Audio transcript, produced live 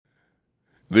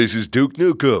This is Duke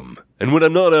Nukem, and when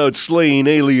I'm not out slaying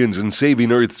aliens and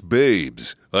saving Earth's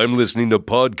babes, I'm listening to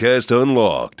Podcast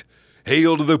Unlocked.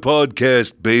 Hail to the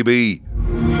podcast, baby!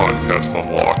 Podcast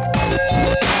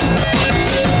Unlocked.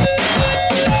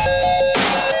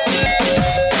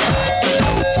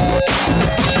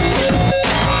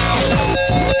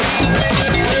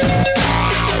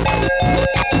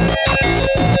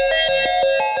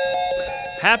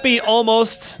 Happy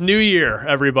almost New Year,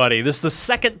 everybody. This is the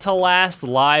second to last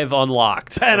live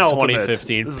Unlocked of Penultimate.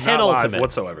 2015. This is not Penultimate live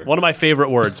whatsoever. One of my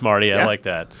favorite words, Marty. I Yeah. like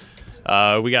that.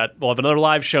 We'll have another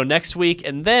live show next week,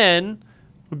 and then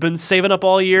we've been saving up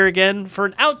all year again for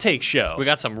an outtake show. We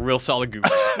got some real solid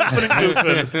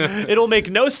goofs. It'll make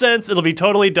no sense. It'll be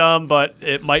totally dumb, but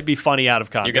it might be funny out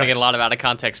of context. You're going to get a lot of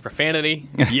out-of-context profanity.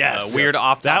 Yes. Weird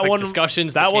off-topic That one-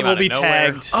 discussions. That one came will out be of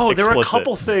nowhere. tagged. Oh, there were a explicit.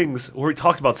 couple things where we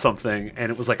talked about something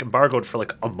and it was like embargoed for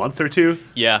like a month or two.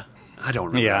 Yeah. I don't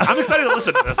remember. Yeah. I'm excited to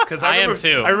listen to this because I am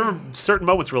too. I remember certain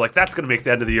moments where like that's going to make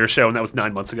the end of the year show, and that was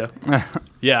 9 months ago.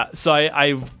 Yeah, so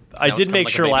I it's did come make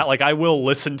like a sure, baby. like, I will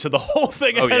listen to the whole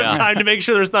thing Oh, ahead yeah. of time to make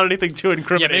sure there's not anything too Yeah,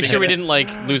 incriminating. make sure we didn't,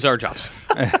 lose our jobs.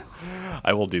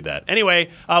 I will do that. Anyway,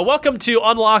 welcome to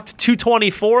Unlocked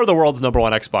 224, the world's #1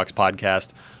 Xbox podcast.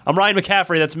 I'm Ryan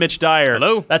McCaffrey. That's Mitch Dyer.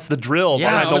 Hello. That's the drill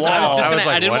behind the wall.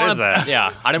 I didn't what want is that?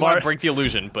 Yeah, I didn't want to break the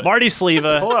illusion, but Marty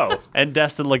Sleva Hello. and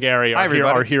Destin Legary are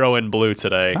everybody. our hero in blue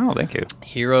today. Oh, thank you.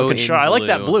 hero Looking in sharp. I like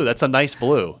that blue. blue. That's a nice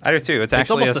blue. I do too. It's It's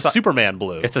actually almost a Superman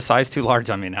blue. It's a size too large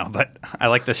on me now, but I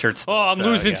like the shirts. Oh, I'm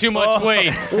losing too much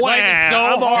weight. Life is so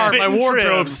I'm all hard. My fit and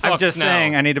wardrobe trim. sucks I'm just now.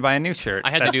 saying I need to buy a new shirt.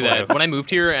 I had to That's do what that when I moved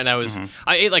here, and I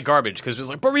ate like garbage because it was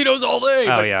like burritos all day.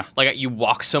 Oh, But, yeah. Like you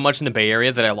walk so much in the Bay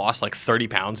Area that I lost like 30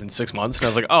 pounds in 6 months, and I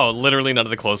was like, oh, literally none of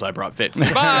the clothes I brought fit.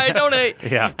 Bye, donate.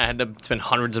 Yeah. I had to spend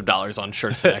hundreds of dollars on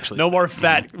shirts that actually. No more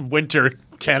fat winter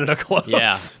Canada clothes.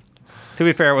 Yeah. To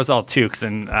be fair, it was all toques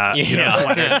and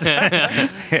sweaters.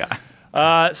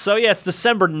 Yeah. So it's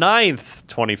December 9th,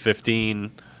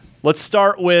 2015. Let's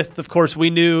start with, of course,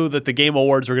 we knew that the Game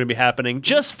Awards were going to be happening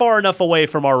just far enough away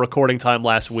from our recording time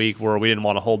last week where we didn't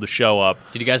want to hold the show up.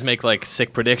 Did you guys make like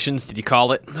sick predictions? Did you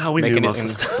call it? No, we knew Making it most of in-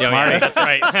 the stuff. Yeah, that's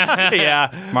right.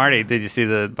 Yeah. Marty, did you see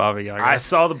the Baba Yaga? I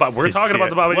saw the. We're Did you talking see about it?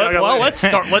 the Baba Yaga. Well,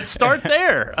 later. let's start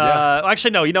there.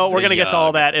 Actually, no. You know what? We're going to get to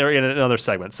all that in another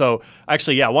segment. So,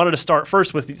 actually, I wanted to start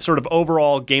first with the sort of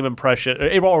overall game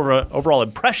overall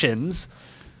impressions,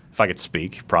 if I could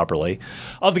speak properly,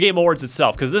 of the Game Awards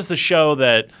itself, because this is a show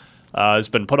that has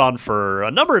been put on for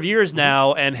a number of years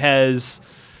now and has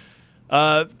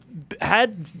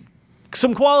had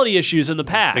some quality issues in the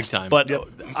past. Big time. But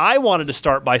I wanted to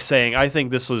start by saying I think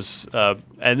this was,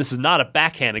 and this is not a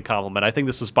backhanded compliment, I think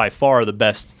this was by far the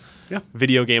best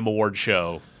video game award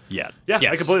show yet. Yeah, I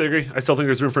Yes. completely agree. I still think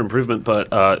there's room for improvement, but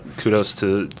kudos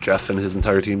to Jeff and his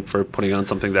entire team for putting on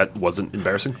something that wasn't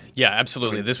embarrassing. Yeah,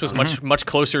 absolutely. This was much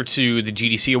closer to the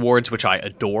GDC Awards, which I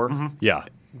adore, Yeah.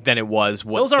 than it was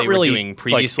what Those aren't they were really doing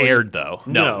previously. aired, though.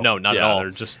 No, not at all.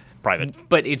 They're just private.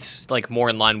 But it's like more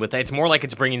in line with that. It's more like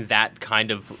it's bringing that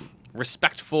kind of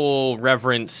respectful,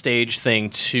 reverent stage thing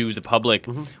to the public,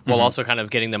 while also kind of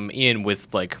getting them in with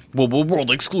like world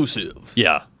exclusive.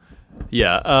 Yeah.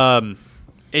 Yeah.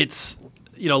 It's,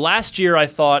 last year I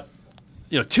thought,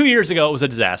 2 years ago it was a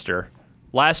disaster.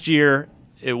 Last year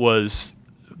it was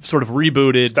sort of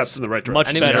rebooted. Steps in the right direction. Much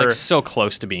And it was better. like so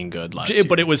close to being good last year.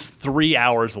 But it was 3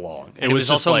 hours long. And it was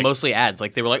just also like, mostly ads.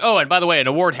 Like they were like, oh, and by the way, an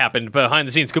award happened behind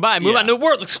the scenes. Goodbye. Move Yeah. on to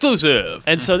world exclusive.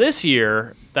 And so this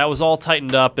year, that was all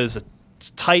tightened up as a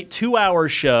tight 2-hour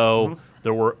show.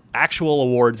 There were actual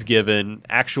awards given,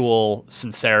 actual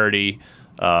sincerity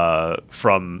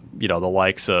from the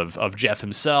likes of Jeff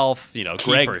himself. Greg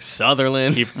Kiefer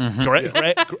Sutherland.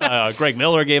 Greg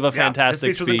Miller gave a his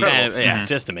fantastic speech was speech. incredible. Yeah,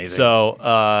 just amazing.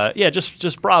 So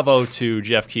just bravo to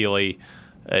Jeff Keighley.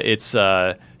 It's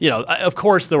of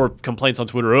course there were complaints on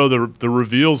Twitter. Oh, the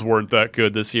reveals weren't that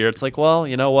good this year. It's like, well,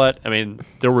 you know what? I mean,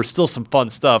 there were still some fun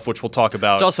stuff, which we'll talk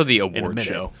about. It's also the in a award minute.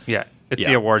 show. Yeah, it's Yeah.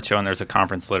 the award show, and there's a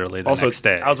conference literally the Also, next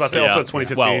day. I was about to say, Yeah. also it's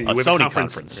 2015. Well, a we have Sony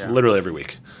conference conference. literally every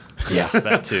week. Yeah,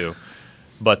 that too.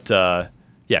 But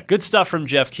good stuff from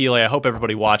Jeff Keighley. I hope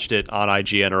everybody watched it on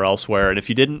IGN or elsewhere. And if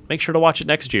you didn't, make sure to watch it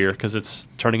next year because it's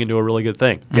turning into a really good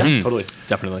thing. Yeah, totally.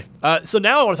 Definitely. So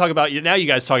now I want to talk about now you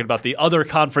guys talking about the other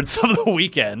conference of the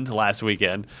weekend, last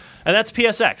weekend, and that's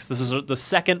PSX. This is the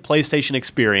second PlayStation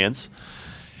experience.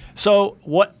 So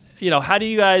how do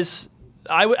you guys?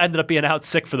 I ended up being out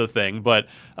sick for the thing, but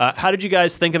how did you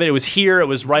guys think of it? It was here. It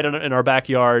was right in our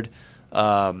backyard.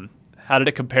 How did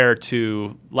it compare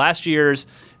to last year's?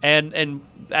 And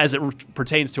as it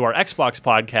pertains to our Xbox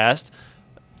podcast,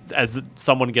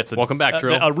 someone gets Welcome back,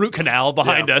 Drill. a root canal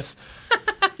behind us.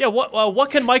 Yeah,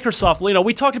 what can Microsoft?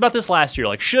 We talked about this last year.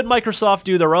 Like, should Microsoft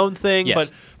do their own thing?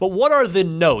 Yes. But what are the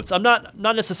notes? I'm not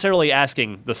necessarily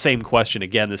asking the same question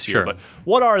again this year. Sure. But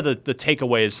what are the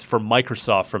takeaways for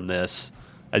Microsoft from this,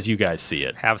 as you guys see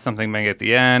it? Have something big at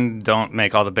the end. Don't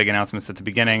make all the big announcements at the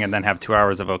beginning, and then have 2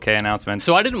 hours of okay announcements.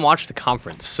 So I didn't watch the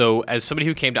conference. So as somebody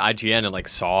who came to IGN and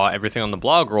saw everything on the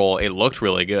blog roll, it looked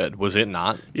really good. Was it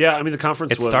not? Yeah, I mean, the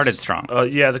conference started strong.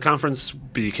 The conference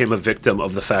became a victim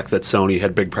of the fact that Sony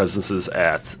had big presences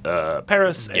at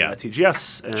Paris and at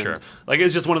TGS. And Sure.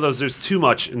 it's just one of those. There's too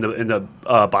much in the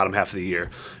bottom half of the year,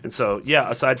 and so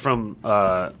aside from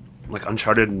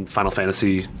Uncharted and Final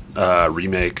Fantasy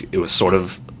remake, it was sort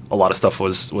of. A lot of stuff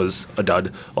was a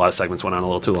dud. A lot of segments went on a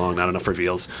little too long, not enough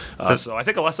reveals. So I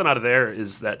think a lesson out of there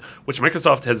is that, which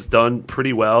Microsoft has done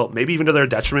pretty well, maybe even to their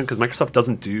detriment, because Microsoft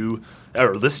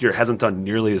this year hasn't done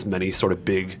nearly as many sort of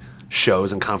big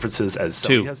shows and conferences as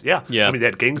Sony has. Yeah. I mean, they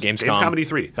had Gamescom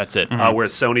E3. That's it.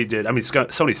 Whereas Sony did. I mean,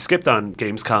 Sony skipped on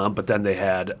Gamescom, but then they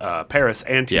had Paris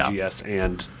and TGS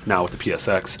and now with the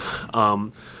PSX.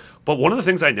 But one of the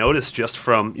things I noticed just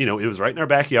from, it was right in our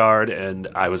backyard, and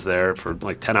I was there for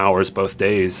 10 hours both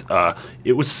days.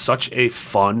 It was such a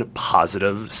fun,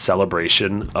 positive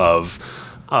celebration of,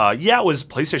 it was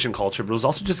PlayStation culture, but it was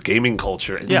also just gaming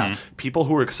culture. And just people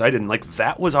who were excited. And,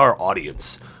 that was our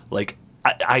audience.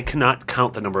 I cannot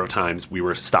count the number of times we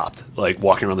were stopped,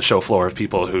 walking around the show floor of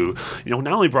people who,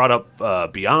 not only brought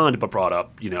up Beyond, but brought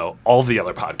up, all the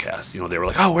other podcasts. They were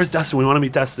like, oh, where's Destin? We want to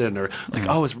meet Destin. Or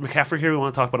oh, is McCaffrey here? We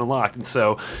want to talk about Unlocked. And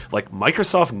so,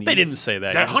 Microsoft needs... They didn't say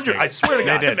that. 100, I swear to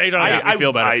God. They did. I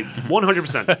feel better.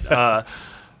 100%.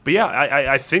 But yeah,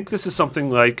 I think this is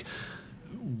something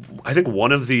I think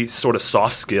one of the sort of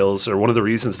soft skills, or one of the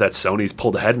reasons that Sony's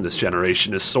pulled ahead in this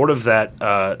generation, is sort of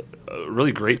that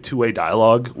really great two-way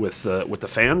dialogue with the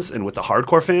fans and with the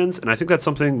hardcore fans, and I think that's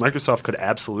something Microsoft could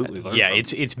absolutely learn. Yeah, from.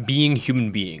 it's being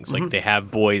human beings. They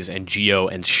have Boys and Gio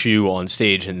and Shu on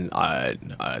stage, and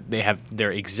they have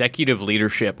their executive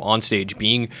leadership on stage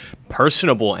being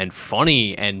personable and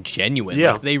funny and genuine.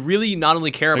 Yeah. They really not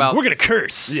only care about We're gonna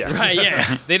curse. Yeah. right,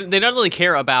 yeah. They not only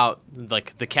care about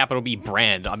the capital B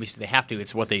brand. Obviously, they have to.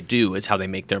 It's what they do. It's how they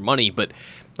make their money. But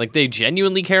they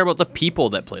genuinely care about the people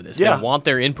that play this. Yeah. They want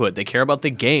their input. They care about the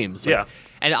games. Yeah.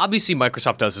 And obviously,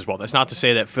 Microsoft does as well. That's not to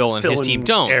say that Phil and his team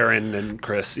don't. Aaron and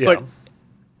Chris. Yeah. But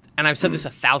and I've said this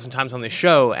 1,000 times on this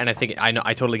show, and I think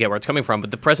I totally get where it's coming from.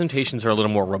 But the presentations are a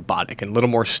little more robotic and a little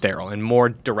more sterile and more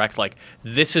direct.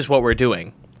 This is what we're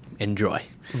doing. Enjoy,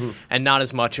 and not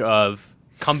as much of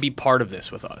come be part of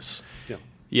this with us.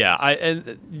 Yeah,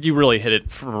 and you really hit it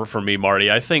for me,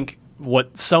 Marty. I think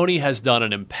what Sony has done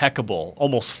an impeccable,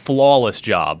 almost flawless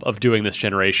job of doing this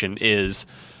generation is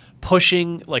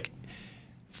pushing, they're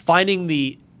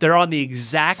on the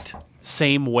exact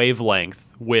same wavelength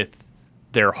with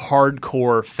their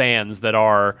hardcore fans that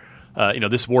are,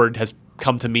 this word has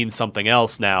come to mean something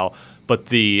else now, but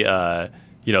the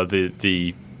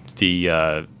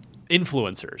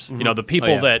influencers, the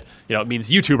people that, it means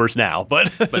YouTubers now, but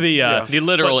the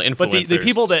literal influencers. But the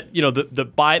people that,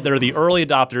 that are the early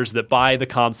adopters that buy the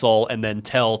console and then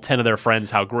tell 10 of their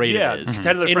friends how great it is. 10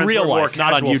 of their in friends real who are more life,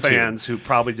 not on casual YouTube. fans who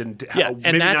probably didn't,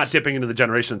 and not dipping into the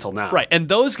generation until now. Right, and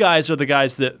those guys are the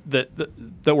guys that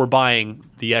were buying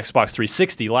the Xbox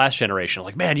 360 last generation.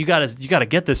 Man, you gotta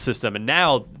get this system, and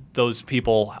now those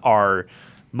people are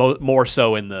more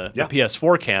so in the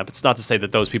PS4 camp. It's not to say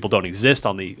that those people don't exist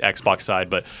on the Xbox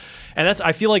side, and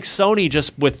I feel like Sony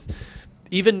just with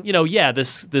even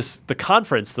the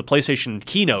conference, the PlayStation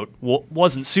keynote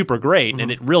wasn't super great,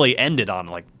 and it really ended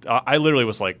on I literally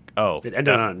was like, oh, it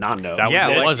ended on a non-note.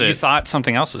 That was it. You thought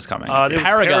something else was coming.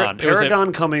 Paragon.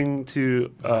 Paragon coming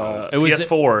to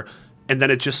PS4, and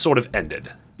then it just sort of ended.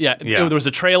 There was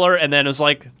a trailer, and then it was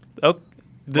like, oh.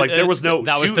 There was no...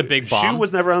 That was the big bomb. Shu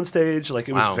was never on stage.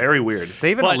 It was very weird.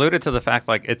 They even alluded to the fact,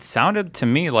 it sounded to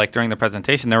me like during the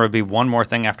presentation there would be one more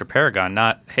thing after Paragon,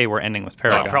 not, hey, we're ending with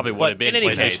Paragon. Probably would have been in any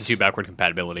PlayStation case, 2 backward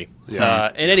compatibility. Yeah.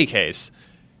 In any case,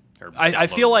 I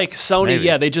feel like Sony,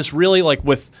 Maybe. they just really,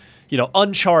 with,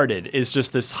 Uncharted is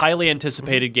just this highly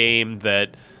anticipated game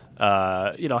that,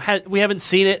 we haven't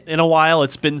seen it in a while.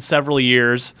 It's been several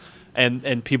years,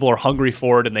 and people are hungry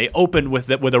for it, and they opened with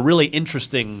a really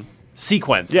interesting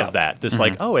sequence of that. This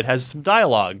it has some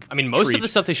dialogue. I mean, most of the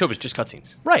stuff they showed was just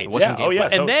cutscenes. Right. It wasn't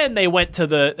gameplay. And then they went to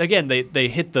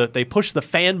they pushed the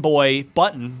fanboy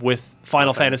button with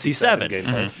Final Fantasy VII.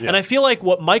 gameplay. And I feel like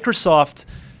what Microsoft,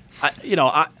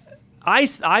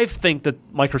 I think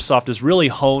that Microsoft has really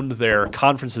honed their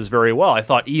conferences very well. I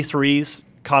thought E3's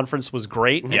conference was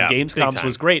great and Yeah, big Gamescom's time.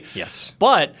 was great. Yes.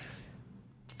 But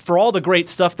for all the great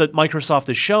stuff that Microsoft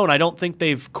has shown, I don't think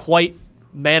they've quite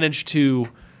managed to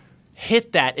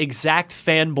hit that exact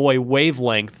fanboy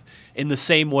wavelength in the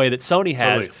same way that Sony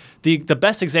has. Totally. The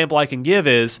best example I can give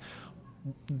is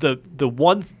the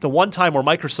one time where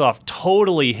Microsoft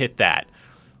totally hit that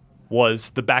was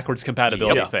the backwards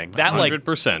compatibility Yep. thing. That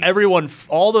 100%. everyone,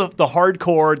 all the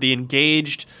hardcore, the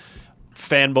engaged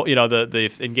fanboy,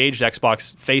 the engaged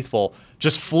Xbox faithful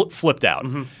just flipped out.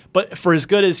 Mm-hmm. But for as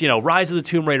good as Rise of the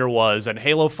Tomb Raider was, and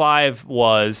Halo 5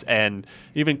 was, and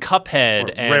even Cuphead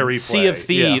Or and Rare Replay, Sea of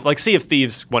Thieves, yeah. like Sea of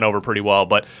Thieves went over pretty well,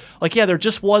 but there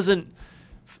just wasn't.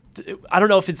 I don't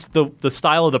know if it's the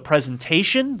style of the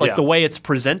presentation, like Yeah. the way it's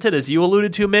presented, as you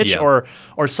alluded to, Mitch, Yeah.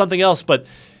 or something else, but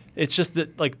it's just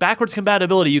that like backwards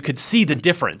compatibility, you could see the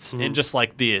difference Mm-hmm. in just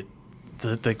like the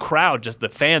crowd, just the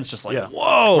fans, just like Yeah.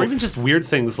 whoa, Or even just weird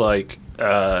things like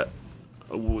the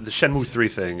Shenmue 3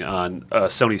 thing on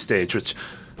Sony stage, which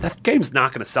that game's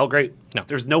not going to sell great. No.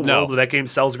 There's no No. world where that game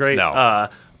sells great. No.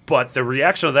 But the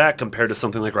reaction of that compared to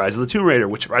something like Rise of the Tomb Raider,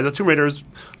 which Rise of the Tomb Raider is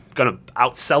going to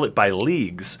outsell it by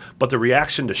leagues, but the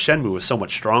reaction to Shenmue is so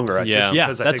much stronger. Yeah. Yeah,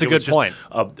 because I that's think a it was good point.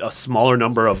 just a smaller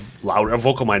number of a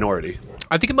vocal minority.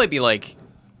 I think it might be like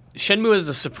Shenmue is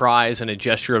a surprise and a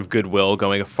gesture of goodwill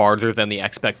going farther than the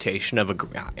expectation of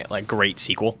a great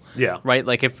sequel. Yeah. Right?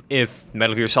 Like if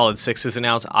Metal Gear Solid 6 is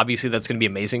announced, obviously that's going to be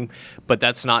amazing, but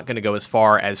that's not going to go as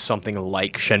far as something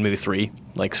like Shenmue 3,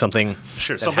 like something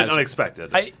Sure, that something has-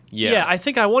 unexpected. Yeah. I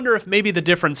think I wonder if maybe the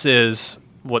difference is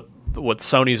what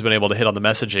Sony's been able to hit on the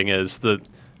messaging is the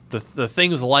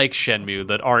things like Shenmue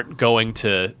that aren't going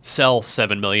to sell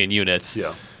 7 million units,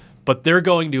 Yeah. but they're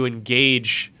going to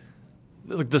engage.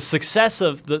 The success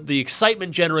of the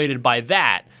excitement generated by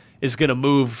that is going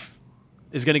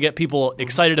to get people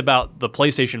excited about the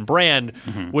PlayStation brand,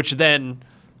 which then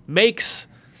makes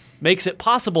it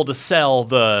possible to sell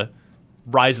the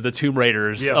Rise of the Tomb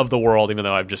Raiders Yeah. of the world, even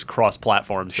though I've just crossed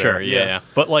platforms there. Sure, yeah.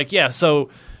 But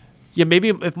maybe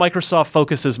if Microsoft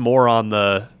focuses more on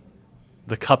the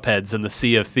Cupheads and the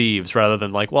Sea of Thieves rather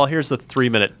than here's a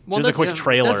 3-minute, here's a quick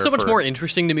trailer. That's so much for- more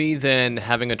interesting to me than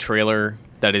having a trailer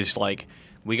that is like,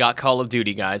 we got Call of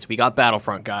Duty guys, we got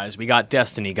Battlefront guys, we got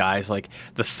Destiny guys. Like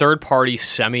the third-party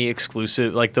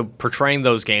semi-exclusive, like the portraying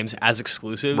those games as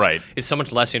exclusives, Right. is so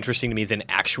much less interesting to me than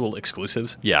actual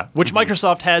exclusives. Yeah, which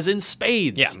Microsoft has in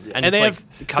spades. Yeah, and they it's have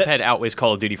Cuphead outweighs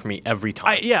Call of Duty for me every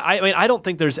time. I don't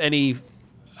think there's any.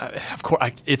 Of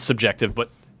course, it's subjective,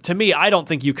 but to me, I don't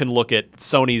think you can look at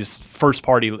Sony's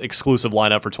first-party exclusive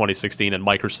lineup for 2016 and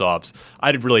Microsoft's.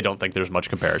 I really don't think there's much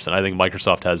comparison. I think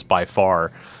Microsoft has by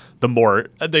far the more.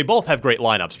 They both have great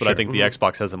lineups, but I think the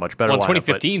Xbox has a much better. well, lineup,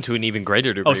 2015 to an even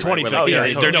greater degree. Oh, 2015, right?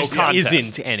 there's There no just contest.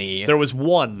 isn't any. There was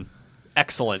one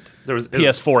excellent There was PS4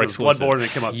 there was exclusive. Bloodborne, and it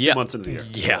came out Yeah. 2 months into the year.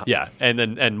 Yeah. Yeah, and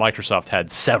Microsoft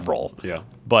had several. Yeah.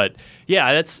 But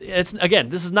yeah, it's again,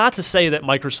 this is not to say that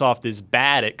Microsoft is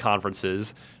bad at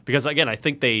conferences, because again, I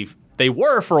think they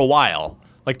were for a while.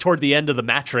 Like toward the end of the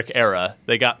Matric era,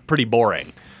 they got pretty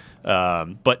boring.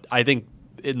 But I think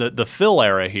in the Phil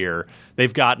era here,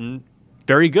 they've gotten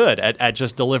very good at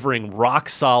just delivering rock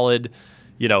solid,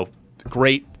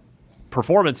 great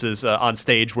performances on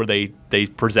stage where they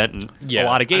present a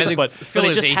lot of games. I think but Phil they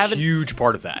is just a haven't. huge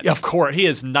part of that. Of course, he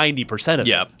is 90% of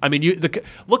Yeah. it. I mean,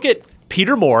 look at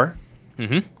Peter Moore,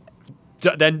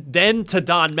 then to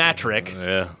Don Matrick,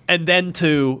 and then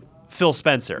to Phil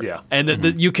Spencer. Yeah.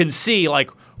 And you can see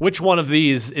which one of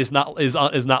these is not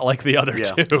like the other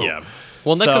Yeah. two. Yeah.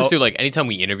 Well, and that So- comes through anytime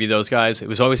we interview those guys, it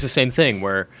was always the same thing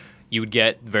where you would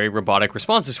get very robotic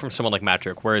responses from someone like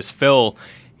Matrick, whereas Phil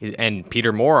and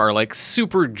Peter Moore are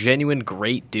super genuine,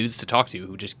 great dudes to talk to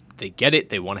who just they get it,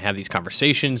 they want to have these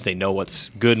conversations, they know what's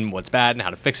good and what's bad and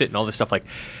how to fix it and all this stuff. I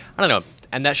don't know,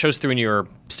 and that shows through in your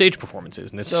stage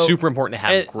performances, and it's super important to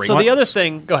have great. So the other ones.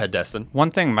 thing, go ahead, Destin.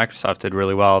 One thing Microsoft did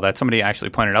really well that somebody actually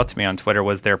pointed out to me on Twitter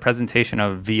was their presentation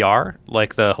of VR,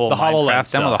 like the whole The HoloLens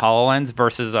Minecraft demo, the stuff. HoloLens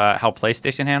versus how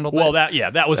PlayStation handled Well,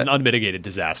 it. that was an unmitigated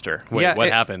disaster. Wait, yeah, what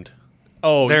it- happened?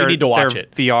 Oh, you need to watch their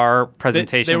it. VR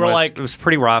presentation They were it was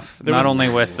pretty rough. Not was- only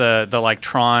with the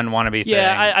Tron wannabe thing.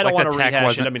 Yeah, I don't like, wanna the tech rehash it.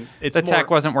 wasn't- I mean, it's the tech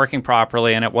more- wasn't working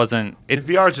properly, and it wasn't. And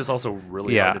VR is just also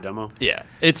really Yeah. hard to demo. Yeah,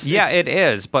 it's It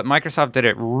is, but Microsoft did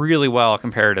it really well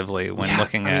comparatively when Yeah,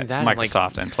 looking I mean, at that,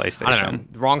 Microsoft and PlayStation. I don't know.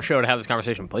 The wrong show to have this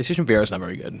conversation. PlayStation VR is not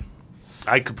very good.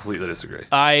 I completely disagree.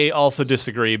 I also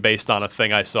disagree based on a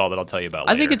thing I saw that I'll tell you about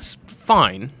later. I think it's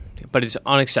fine, but it's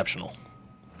unexceptional.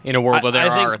 In a world where there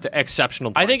I think- are the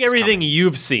exceptional. I think devices everything coming.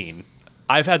 you've seen,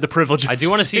 I've had the privilege of I do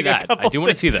want to see seeing a that. couple I do want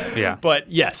to things. see that. Yeah.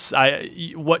 But yes,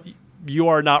 you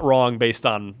are not wrong based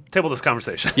on. Table this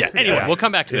conversation. Yeah. Anyway, We'll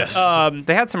come back to this.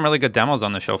 They had some really good demos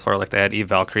on the show floor. Like they had Eve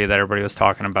Valkyrie that everybody was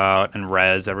talking about, and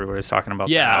Rez, everybody was talking about.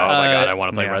 Yeah. that. Oh my God, I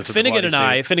want to play yeah. Resident Finnegan and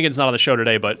Odyssey. Finnegan's not on the show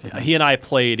today, but he and I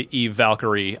played Eve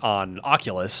Valkyrie on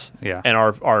Oculus. Yeah. And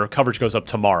our coverage goes up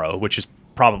tomorrow, which is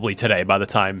probably today by the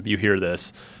time you hear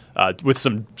this, with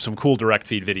some cool direct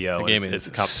feed video. The game and is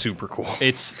it's super cool.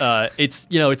 it's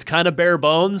it's kind of bare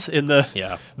bones in the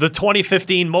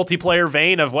 2015 multiplayer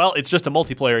vein of, well, it's just a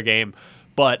multiplayer game,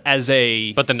 but as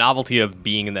a But the novelty of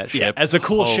being in that ship, as a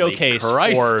cool holy showcase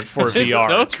Christ. for It's VR,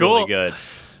 so it's really cool. good.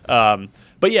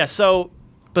 But yeah, so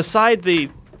beside the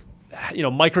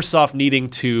Microsoft needing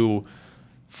to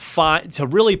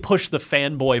really push the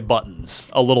fanboy buttons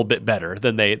a little bit better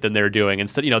than they're doing,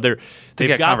 instead they've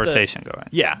get got conversation going.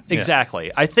 Yeah,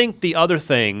 exactly. I think the other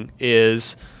thing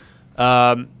is,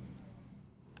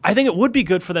 I think it would be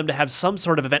good for them to have some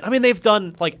sort of event. I mean, they've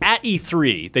done, like, at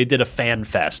E3, they did a fan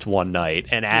fest one night,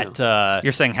 and at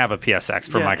You're saying have a PSX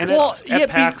for Yeah, and Microsoft. at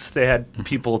PAX, they had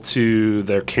people to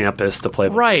their campus to play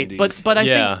with right, indies. but I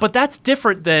Yeah. think that's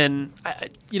different than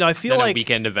I feel Then like a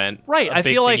weekend event. right. A I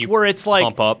big feel thing like you where it's like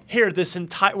pump up. here,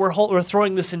 we're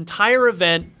throwing this entire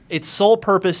event. Its sole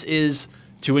purpose is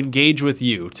to engage with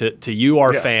you, to you,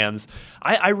 our Yeah. fans.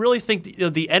 I really think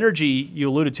the energy you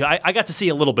alluded to. I got to see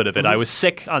a little bit of it. I was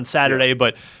sick on Saturday,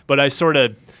 but I sort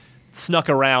of snuck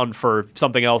around for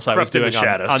something else I was Crept in the doing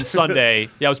shadows. on Sunday.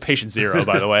 Yeah, I was patient zero,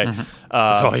 by the way. It's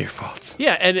all your fault.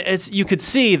 Yeah, and you could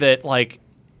see that, like,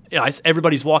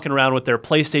 everybody's walking around with their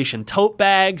PlayStation tote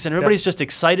bags, and everybody's just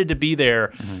excited to be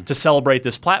there to celebrate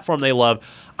this platform they love.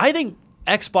 I think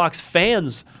Xbox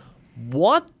fans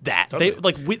want that.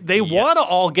 Totally. They want to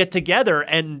all get together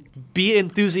and be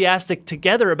enthusiastic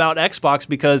together about Xbox,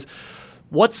 because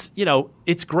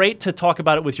it's great to talk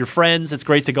about it with your friends. It's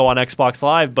great to go on Xbox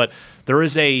Live, but there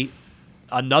is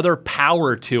another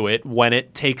power to it when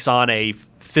it takes on a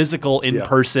physical,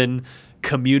 in-person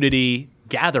community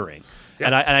gathering. Yeah.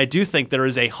 And I do think there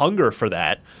is a hunger for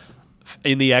that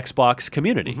in the Xbox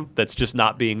community that's just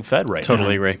not being fed right now.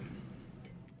 Totally agree.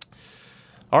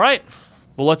 All right.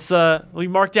 Well, let's we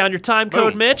mark down your time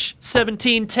code, Boom. Mitch.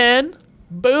 1710.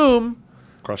 Boom.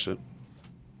 Crushed it.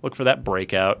 Look for that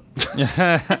breakout.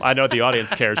 I know the audience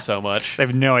cares so much. They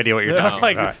have no idea what you're They're talking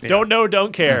like, about. Yeah. don't know,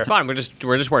 don't care. It's fine. We're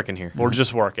just working here. We're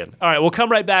just working. All right, we'll come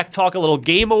right back, talk a little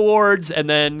Game Awards, and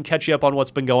then catch you up on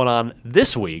what's been going on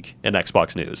this week in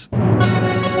Xbox news.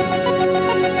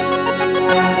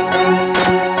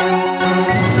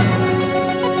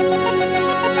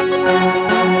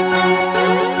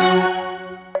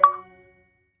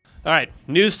 All right,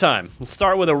 news time. Let's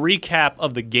start with a recap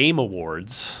of the Game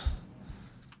Awards,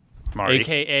 Marty.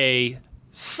 a.k.a.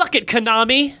 Suck It,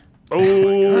 Konami.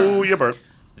 Oh, you burnt.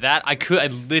 That I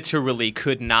literally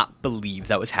could not believe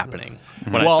that was happening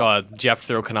when Well- I saw Jeff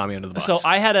throw Konami under the bus. So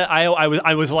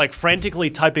I was like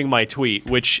frantically typing my tweet,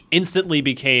 which instantly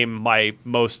became my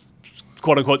most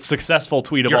quote unquote successful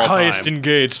tweet of your all highest time.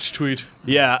 engaged tweet.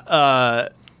 Yeah.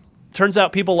 Turns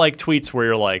out people like tweets where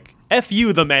you're like, "F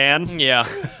you, the man," Yeah.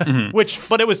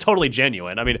 but it was totally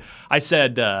genuine. I mean, I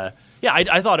said, I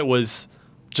thought it was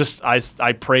just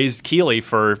I praised Keeley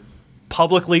for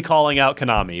publicly calling out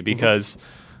Konami because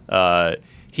Kojima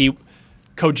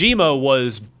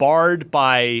was barred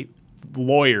by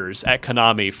lawyers at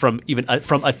Konami from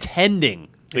attending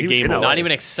the He was Game in Awards. Not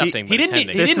even accepting, He but didn't.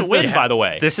 attending. He This didn't is win, the- by the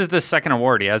way. This is the second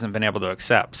award he hasn't been able to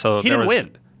accept. So He didn't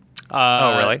win.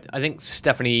 Oh, really? I think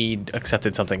Stephanie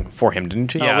accepted something for him,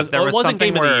 didn't she? No, Yeah, was- there it was wasn't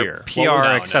something Game of the where Year. PR What was-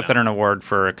 no, accepted an award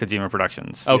for Kojima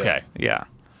Productions. Okay. Yeah.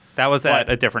 That was at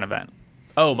But- a different event.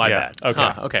 Oh, my Yeah. bad. Okay.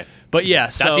 Huh, okay. But yeah,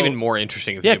 That's so, even more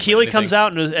interesting. If Yeah, you didn't win Keeley anything. comes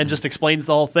out and just explains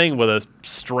the whole thing with a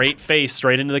straight face,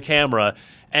 straight into the camera.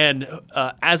 And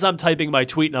as I'm typing my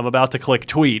tweet and I'm about to click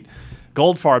tweet,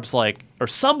 Goldfarb's like, or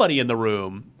somebody in the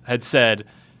room had said,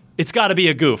 "It's got to be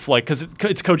a goof, like because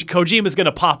Kojima's going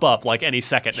to pop up like any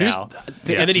second now." And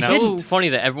then It's he so didn't. funny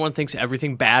that everyone thinks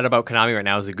everything bad about Konami right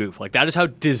now is a goof. Like that is how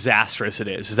disastrous it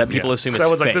is that people assume So it's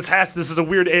I was like, fake. this is a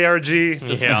weird ARG.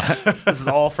 This, this is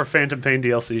all for Phantom Pain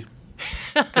DLC.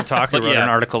 Kotaku wrote yeah. an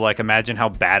article like, imagine how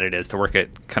bad it is to work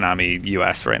at Konami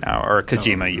US right now, or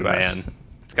Kojima US. man.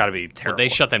 It's got to be terrible. They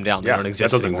shut them down. They Yeah, don't that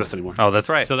exist doesn't anymore. exist anymore. Oh, that's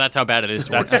right. So that's how bad it is.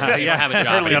 To work. You don't have a job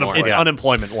Currently anymore. It's Yeah.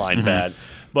 unemployment line bad.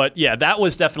 But yeah, that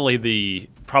was definitely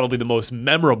probably the most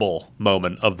memorable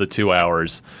moment of the 2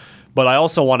 hours. But I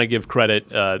also want to give credit.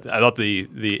 I thought the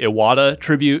Iwata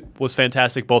tribute was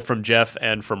fantastic, both from Jeff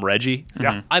and from Reggie.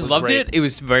 Yeah. I loved great. it. It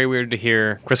was very weird to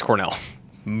hear Chris Cornell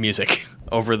music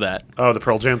over that. Oh, the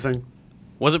Pearl Jam thing?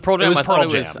 Was it Pearl Jam? was I thought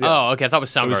Pearl it was. Jam, yeah. Oh, okay. I thought it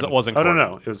was It Soundgarden. wasn't. Oh, no, Korn.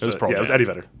 no. It was Pearl it was Jam. Eddie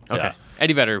Vedder. Okay. Yeah.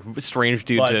 Eddie Vedder, strange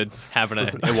dude to have in a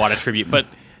Iwata tribute, but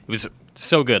it was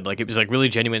so good. Like, it was like really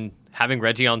genuine. Having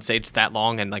Reggie on stage that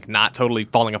long and like not totally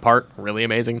falling apart, really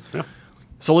amazing. Yeah.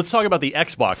 So let's talk about the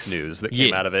Xbox news that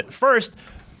came out of it. First,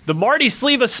 the Marty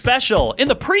Sleva special in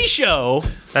the pre-show.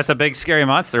 That's a big scary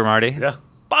monster, Marty. Yeah.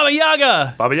 Baba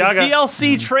Yaga. Baba Yaga. The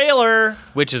DLC trailer.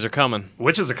 Witches are coming.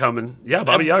 Witches are coming. Yeah,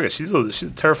 Baba Yaga. She's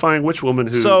a terrifying witch woman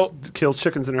who kills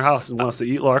chickens in her house and wants to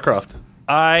eat Lara Croft.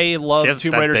 I love has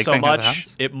Tomb that Raider big so thing in the much.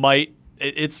 house? It might.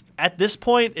 It's at this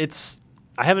point.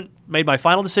 I haven't made my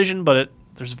final decision, but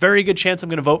there's a very good chance I'm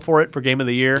going to vote for it for Game of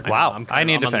the Year. Wow. I'm I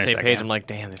need to on the finish same that page. game. I'm like,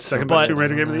 damn, it's Second But- best Tomb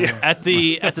Raider game of the year. At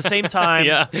the same time,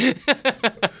 yeah.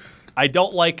 I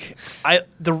don't like.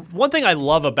 The one thing I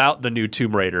love about the new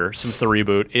Tomb Raider since the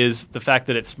reboot is the fact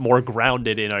that it's more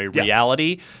grounded in a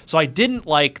reality. So I didn't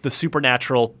like the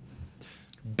supernatural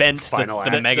bent, Final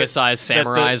act. Mega-sized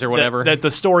samurais or whatever. that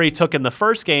the story took in the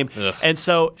first game, Ugh. and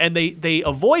they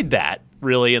avoid that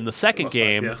really in the second most part,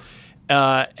 game.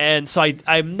 yeah. And so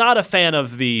I'm not a fan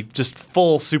of the just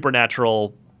full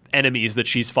supernatural enemies that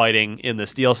she's fighting in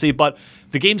this DLC, but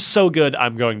the game's so good,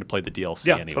 I'm going to play the DLC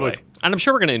Yeah, anyway. totally. And I'm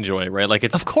sure we're going to enjoy it, right? Like,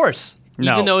 it's Of course.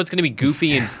 No. even though it's going to be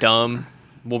goofy and dumb,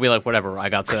 we'll be like, whatever. I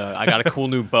got a cool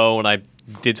new bow and I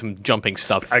did some jumping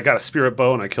stuff. I got a spirit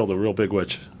bow and I killed a real big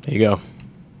witch. There you go.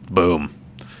 Boom.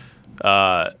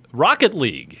 Rocket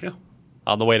League. Yeah.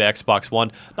 On the way to Xbox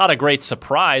One. Not a great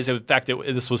surprise. In fact,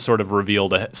 this was sort of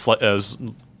revealed, was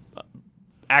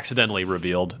accidentally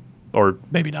revealed, or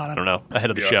maybe not, I don't know,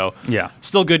 ahead of the show. Yeah.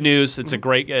 Still good news. It's a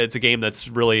game that's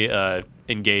really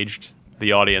engaged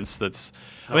the audience.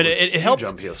 It helped.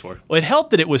 On PS4. Well, it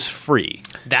helped that it was free.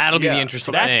 That'll be Yeah, the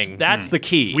interesting That's thing. that's the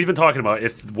key. We've been talking about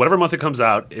if whatever month it comes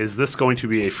out, is this going to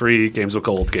be a free Games with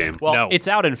Gold game? well, No. it's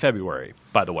out in February,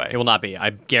 by the way. It will not be.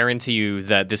 I guarantee you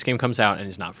that this game comes out and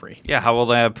is not free. Yeah, how will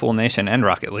they have Pool Nation and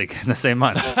Rocket League in the same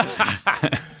month?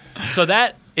 So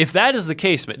if that is the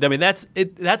case, I mean that's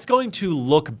going to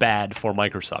look bad for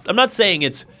Microsoft. I'm not saying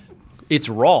it's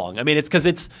wrong. I mean it's because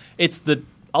it's the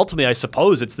ultimately I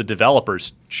suppose it's the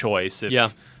developer's choice. If, Yeah.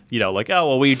 Like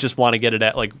we just want to get it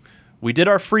at like we did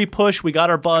our free push, we got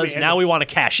our buzz. and now we want to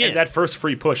cash in. And that first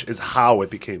free push is how it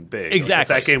became big.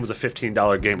 Exactly. Like, if that game was a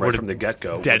 $15 game right from the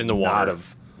get-go, Dead in the would water. not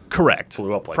have Correct.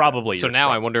 blew up like Probably. So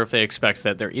now I wonder if they expect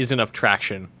that there is enough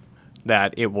traction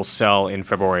that it will sell in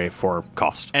February for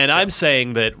cost. And I'm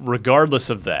saying that regardless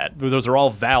of that, those are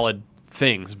all valid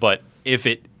things. But if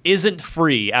it isn't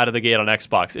free out of the gate on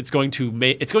Xbox, it's going to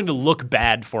look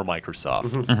bad for Microsoft.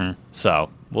 Mm-hmm. So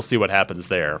we'll see what happens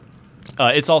there.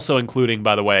 It's also including,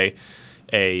 by the way,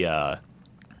 a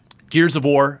Gears of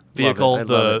War vehicle. I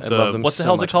love them What the so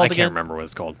hell's it much. called I again? can't remember what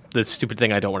it's called. The stupid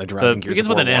thing I don't want to drive in Gears Begins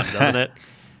of with War an 1. N, doesn't it?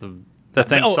 The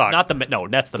thing sucked. Not the no.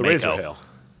 That's the The Mako. Razor Hail.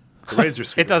 The Razor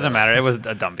Scooter. It doesn't matter. It was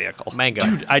a dumb vehicle. Mango.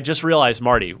 I just realized,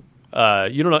 Marty. You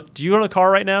don't know? Do you own a car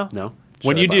right now? No.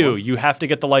 When Should I you buy do, one? you have to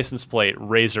get the license plate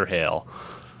Razor Hail.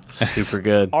 Super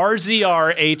good.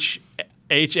 RZRHHA.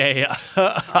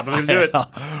 I'm going to do it.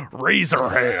 Razor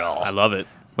Hail. I love it.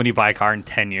 When you buy a car in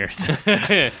 10 years.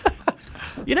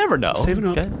 You never know. saving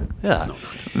up. Okay. Yeah.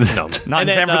 No. Not in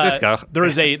San Francisco. There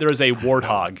is a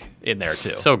Warthog in there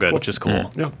too. So good. which is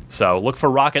cool. Yeah. So look for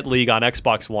Rocket League on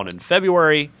Xbox One in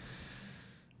February.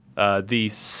 The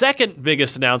second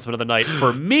biggest announcement of the night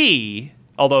for me,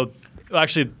 although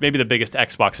actually maybe the biggest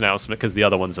Xbox announcement because the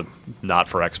other one's not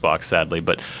for Xbox, sadly,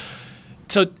 but.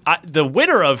 So the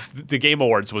winner of the Game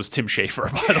Awards was Tim Schafer,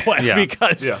 by the way, Yeah.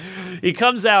 because he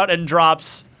comes out and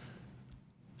drops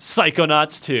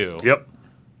Psychonauts 2. Yep.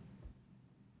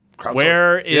 Crowdsourced.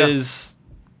 Where is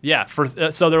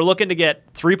so they're looking to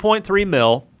get 3.3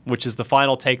 mil, which is the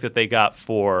final take that they got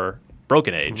for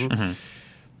Broken Age. Mm-hmm.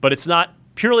 But it's not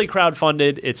purely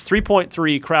crowdfunded. It's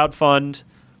 3.3 crowdfund,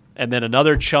 and then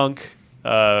another chunk.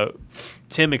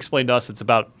 Tim explained to us it's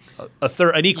about a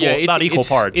third, equal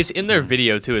parts. It's in their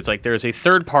video too. It's like there's a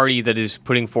third party that is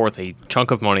putting forth a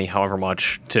chunk of money, however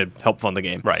much, to help fund the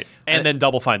game. right, and then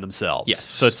Double Fine themselves. Yes.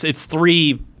 So it's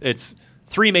three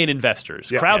main investors: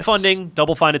 Yeah. crowdfunding,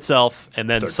 Double Fine itself, and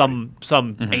then some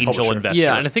angel Publisher. investor.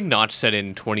 Yeah, and I think Notch said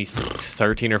in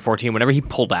 2013 or 14, whenever he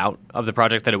pulled out of the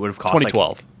project, that it would have cost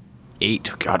 2012.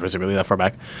 like God, was it really that far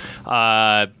back?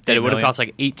 That it would have million? cost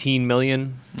like $18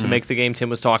 million to make the game Tim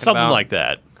was talking Something about. like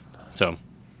that. So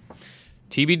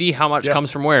TBD how much Yeah. comes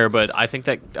from where, but I think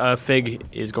that Fig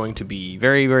is going to be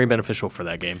very, very beneficial for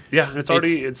that game. Yeah, and it's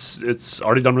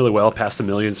already done really well, past 1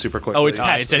 million super quickly. Oh, it's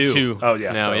past It's at 2. Oh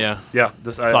yeah, now, so, yeah. yeah.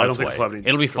 This, I on don't its think way. this will have any.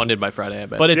 It'll be funded by Friday, I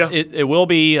bet. But Yeah. it will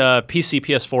be PC,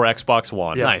 PS4, Xbox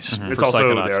One. Yeah. Nice. It's For also they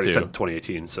Psychonauts already 2. said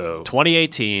 2018, so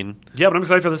 2018. yeah. But I'm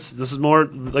excited for this. This is more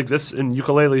like this in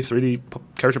Ukulele 3D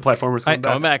character platformers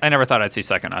coming back. I never thought I'd see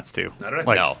Psychonauts 2. Not right.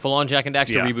 Like, No. Full-on Jack and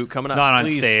Daxter yeah. reboot coming up. Not on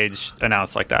Please. stage,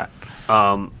 announced like that.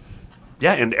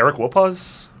 Yeah, and Eric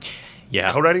Wopaz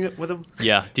Yeah. co-writing it with him.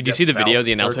 Yeah. Did you Yeah, see the video, Valve's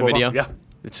the announcement Eric video? Wopaz. Yeah.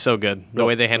 It's so good. The No,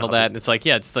 way they handle no. that. It's like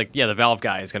the Valve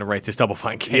guy is going to write this Double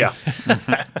Fine game. Yeah.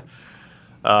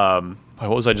 What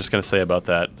was I just going to say about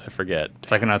that? I forget.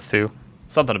 Psychonauts 2.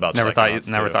 Something about Never Psychonauts,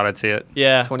 thought too. I'd see it.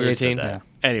 Yeah, 2018. we said that.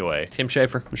 Anyway, Tim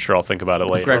Schafer. I'm sure I'll think about it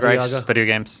later. Greg Baba Rice. Yaga. Video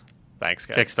games, Thanks,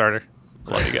 guys. Kickstarter.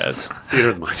 Love you guys. Theater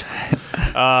of the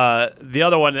mind. The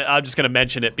other one, I'm just going to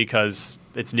mention it because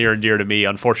it's near and dear to me.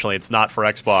 Unfortunately, it's not for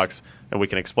Xbox, and we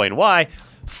can explain why.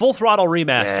 Full Throttle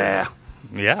Remastered. Yeah.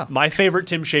 Yeah. My favorite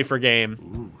Tim Schafer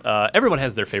game. Everyone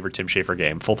has their favorite Tim Schafer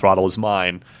game. Full Throttle is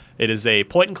mine. It is a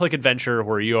point-and-click adventure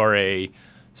where you are a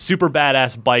super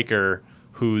badass biker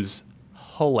who's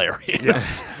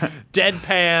hilarious.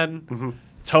 Deadpan.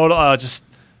 Total. Just,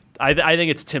 I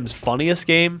think it's Tim's funniest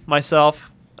game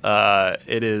myself.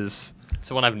 It is. It's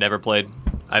the one I've never played.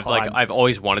 I've I'm- I've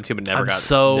always wanted to, but never I'm got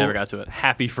so never got to it.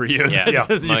 happy for you. Yeah. that Yeah.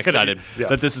 you're I'm gonna- excited. Yeah.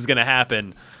 that this is going to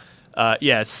happen.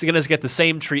 It's going to get the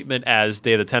same treatment as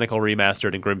Day of the Tentacle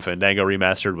Remastered and Grim Fandango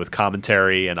Remastered with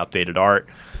commentary and updated art.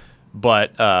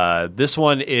 But this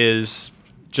one is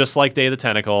just like Day of the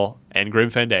Tentacle and Grim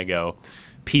Fandango,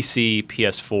 PC,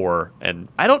 PS4, and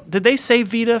did they say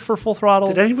Vita for Full Throttle?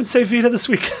 Did anyone say Vita this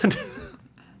weekend?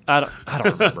 I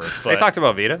don't remember. They But, talked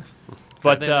about Vita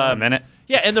but a minute.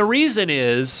 yeah, and the reason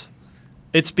is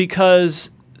it's because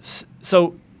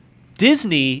so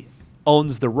Disney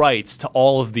owns the rights to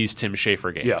all of these Tim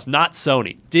Schafer games, Yeah. not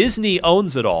Sony. Disney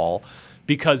owns it all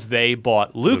because they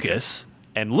bought Lucas,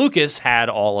 and Lucas owned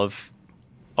all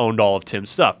of Tim's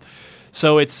stuff.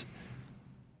 So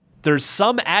there's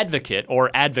some advocate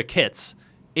or advocates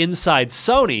inside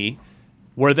Sony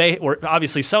where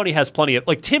obviously Sony has plenty of,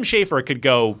 like, Tim Schafer could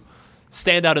go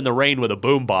stand out in the rain with a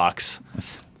boombox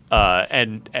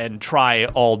and try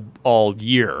all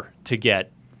year to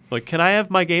get, like, can I have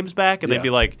my games back? And they'd Yeah. be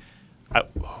like,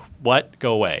 what?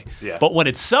 Go away. Yeah. But when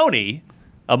it's Sony,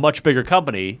 a much bigger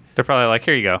company, They're probably like,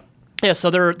 here you go. yeah, so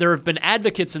there have been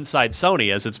advocates inside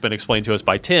Sony, as it's been explained to us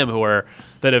by Tim,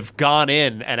 that have gone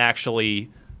in and actually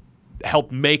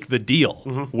helped make the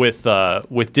deal with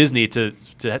Disney to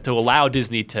allow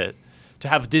Disney to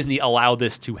have Disney allow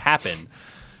this to happen.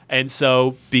 And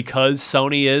so because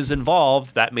Sony is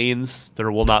involved, that means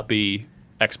there will not be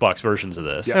Xbox versions of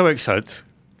this. That makes sense.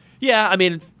 Yeah, I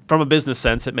mean, from a business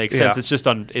sense, it makes sense. Yeah. It's just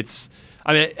I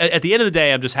mean, at the end of the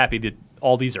day, I'm just happy that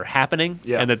all these are happening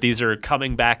and that these are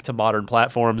coming back to modern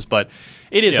platforms. But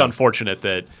it is unfortunate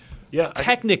that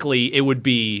technically it would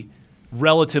be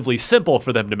relatively simple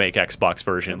for them to make Xbox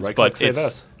versions. Right but click, save it's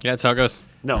as. Yeah, that's how it goes.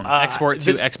 No, Export to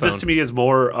this, Xbone. This to me is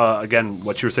more again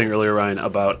what you were saying earlier, Ryan,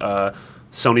 about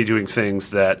Sony doing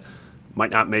things that might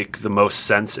not make the most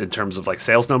sense in terms of like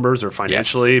sales numbers or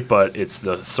financially, but it's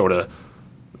the sort of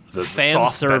the Fan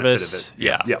soft service, benefit of it.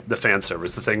 yeah. yeah, the fan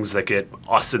service, the things that get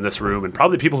us in this room and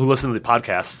probably people who listen to the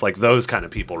podcasts, like those kind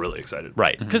of people, really excited.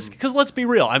 right. Because let's be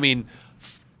real. I mean,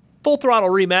 Full Throttle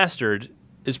Remastered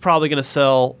is probably going to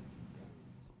sell.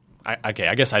 I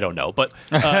guess I don't know, but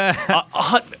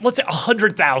let's say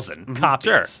 100,000 copies.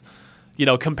 Sure. You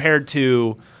know, compared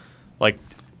to like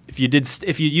if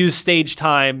you use stage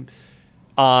time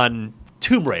on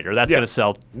Tomb Raider, that's Yeah. going to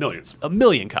sell Millions. 1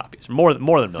 million copies, more than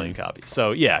 1 million copies.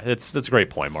 So yeah, that's a great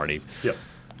point, Marty. Yep.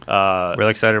 Really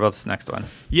excited about this next one.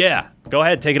 Yeah, go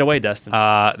ahead, take it away, Destin.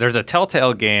 There's a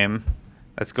Telltale game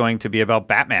that's going to be about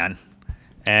Batman,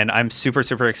 and I'm super,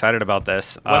 super excited about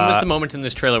this. When was the moment in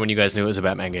this trailer when you guys knew it was a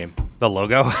Batman game? The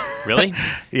logo? Really?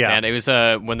 Yeah. And it was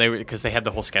when because they had the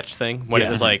whole sketch thing when it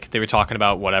was like they were talking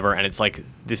about whatever, and it's like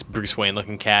this Bruce Wayne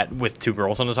looking cat with 2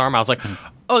 girls on his arm. I was like,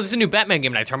 oh, this is a new Batman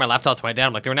game. And I turned my laptop to my dad.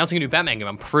 I'm like, they're announcing a new Batman game.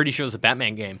 I'm pretty sure it's a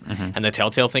Batman game. And the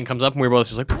Telltale thing comes up, and we were both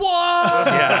just like,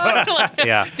 whoa! Like,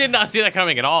 Yeah. Did not see that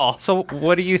coming at all. So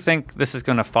what do you think this is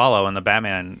going to follow in the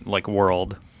Batman like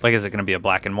world? Like, is it going to be a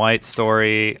black and white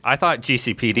story? I thought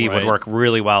GCPD would Right. work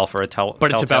really well for a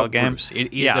But it's Telltale about game. Bruce. It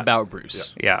is Yeah. about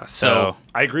Bruce. Yeah. So- So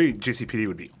I agree. GCPD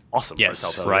would be awesome. Yes,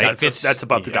 for Telltale. right? That's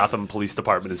about the Gotham Police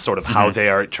Department. Is sort of how they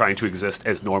are trying to exist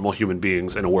as normal human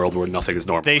beings in a world where nothing is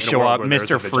normal. They In a show world up. where there's a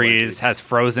Mr. vigilante. Freeze has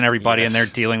frozen everybody, and Yes.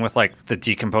 they're dealing with like the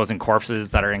decomposing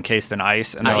corpses that are encased in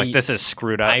ice, and they're like, "This is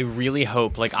screwed up." I really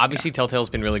hope, like, obviously Telltale's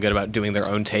been really good about doing their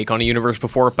own take on a universe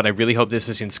before, but I really hope this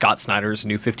is in Scott Snyder's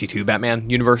New 52 Batman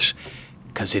universe,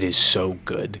 because it is so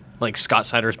good. Like, Scott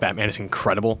Snyder's Batman is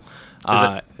incredible.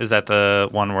 Is that the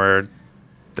one where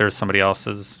there's somebody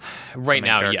else's Right main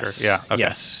now, character? yes. Yeah. Okay.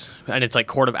 Yes. And it's like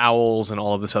Court of Owls and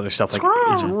all of this other stuff. Like,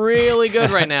 it's really good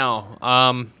right now.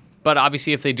 But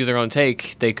obviously, if they do their own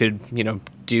take, they could,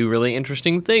 do really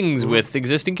interesting things with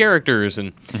existing characters.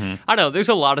 And I don't know. There's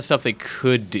a lot of stuff they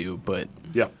could do, but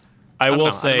Yeah. I I will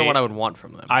don't say know what I would want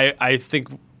from them. I think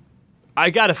I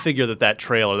got to figure that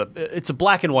trailer. It's a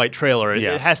black and white trailer.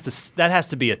 Yeah. It has to. That has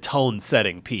to be a tone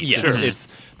setting piece. Yes. It's, Sure. it's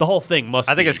the whole thing must.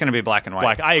 I think be it's going to be black and white.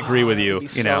 black. I agree with you.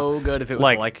 It'd be you know, so good if it was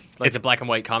like, like it's- the black and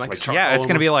white comics. Like Yeah, it's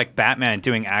going to be almost- like Batman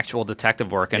doing actual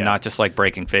detective work and Yeah. not just like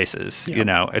breaking faces. Yeah. You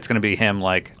know, it's going to be him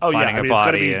like Oh yeah. finding I mean, a it's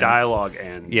body. going to be and- dialogue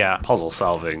and Yeah. puzzle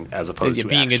solving as opposed to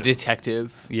being action. a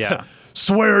detective. Yeah.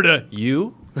 Swear to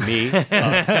you, me,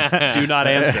 us. Do not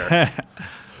answer.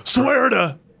 Swear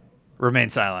to. Remain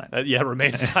silent. Yeah,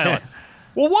 remain silent.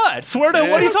 Well, what? Swear to.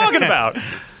 What are you talking about?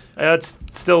 It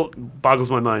still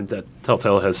boggles my mind that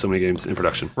Telltale has so many games in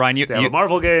production. Ryan, They have a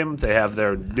Marvel game. They have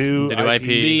their new, The new IP.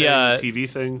 The, TV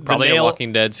thing. Probably nail- a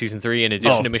Walking Dead season 3 in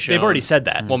addition to Michonne. they've already said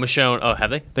that. Well, Michonne. Oh,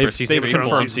 have they? They've For season they've 3?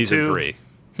 confirmed season season 2.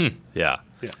 3. Yeah.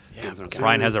 Yeah. Game of Thrones.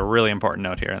 Ryan has a really important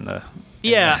note here in the.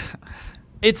 Yeah.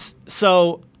 It's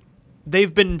so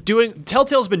they've been doing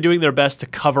Telltale's been doing their best to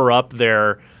cover up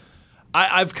their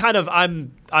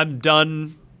I'm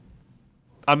done.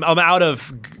 I'm out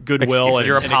of goodwill and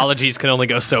Your and apologies can only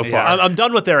go so far. I'm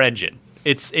done with their engine.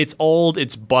 It's old,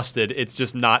 it's busted, it's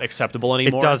just not acceptable It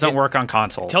anymore. doesn't work on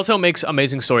consoles. Telltale makes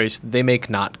amazing stories. They make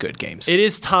not good games. It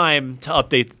is time to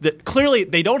update. Clearly,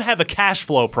 they don't have a cash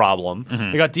flow problem.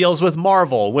 They got deals with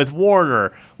Marvel, with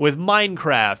Warner, with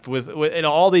Minecraft, with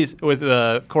all these, with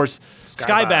of course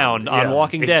Skybound on yeah.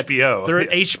 Walking Dead. HBO. They're at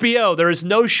HBO. There is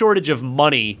no shortage of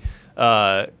money.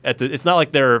 It's not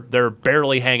like they're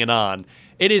barely hanging on.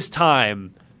 It is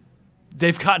time.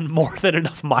 They've gotten more than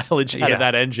enough mileage out Yeah. of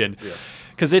that engine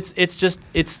because it's just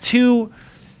too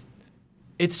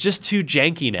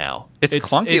janky now. It's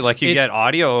clunky. Like you get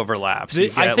audio overlaps. You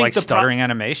I get think like the stuttering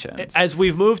animations. As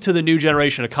we've moved to the new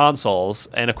generation of consoles,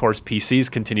 and of course PCs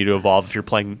continue to evolve if you're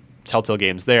playing Telltale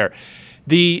games there,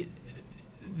 the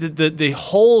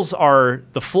holes are,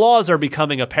 the flaws are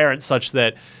becoming apparent such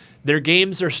that their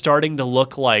games are starting to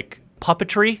look like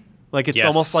puppetry. Like it's Yes.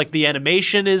 almost like the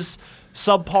animation is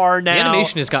subpar now. the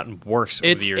animation has gotten worse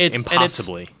over the years,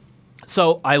 impossibly.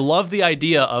 So I love the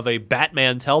idea of a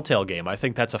Batman Telltale game. I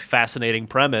think that's a fascinating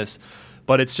premise,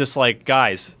 but it's just like,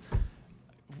 guys,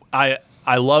 I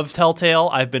love Telltale.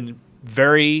 I've been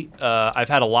I've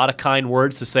had a lot of kind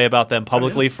words to say about them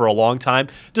publicly for a long time,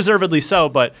 deservedly so,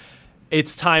 but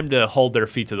it's time to hold their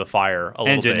feet to the fire a little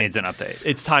Engine bit. needs an update.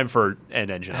 It's time for an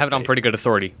engine I have it on update. pretty good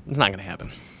authority. It's not going to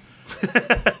happen.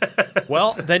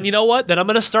 Well, then you know what? Then I'm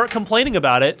going to start complaining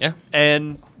about it. Yeah.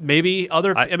 And maybe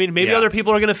other yeah. other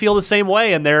people are going to feel the same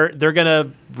way and they're going to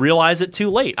realize it too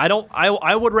late.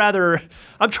 I would rather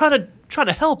I'm trying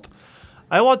to help.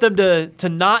 I want them to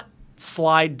not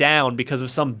slide down because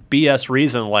of some BS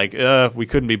reason like we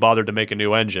couldn't be bothered to make a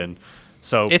new engine.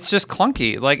 So It's just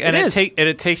clunky. Like, and It is.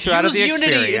 it takes you out of the Use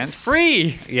Unity. experience. It's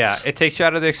free. Yeah, it takes you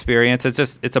out of the experience.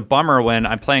 It's a bummer when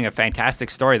I'm playing a fantastic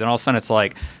story, then all of a sudden it's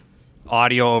like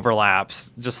audio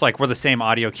overlaps, just like where the same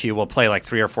audio cue will play like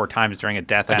 3 or 4 times during a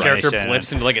death animation. Character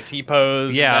blips into like a T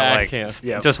pose. Yeah, back.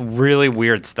 like just really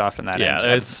weird stuff in that Yeah,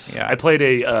 engine. I played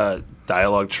a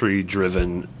dialogue tree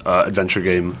driven adventure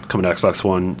game coming to Xbox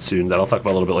One soon that I'll talk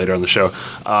about a little bit later on the show,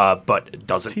 but it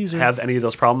doesn't have any of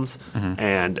those problems.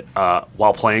 And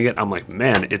while playing it, I'm like,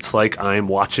 man, it's like I'm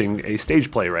watching a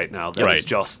stage play right now. That is Right.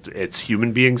 just, it's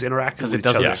human beings interacting with it each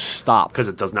doesn't other. stop. Because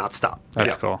it does not stop.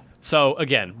 That's Yeah. cool. So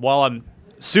again, while I'm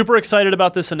super excited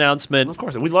about this announcement, Of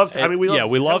course, and we loved. I mean, we Yeah,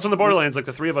 loved. we Tales loved- from the Borderlands. Like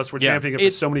the three of us were Yeah. championing it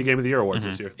for so many Game of the Year awards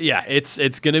this year. yeah, it's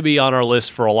going to be on our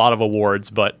list for a lot of awards.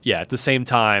 But yeah, at the same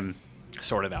time,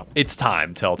 Sort it out. it's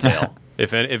time, Telltale.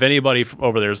 if anybody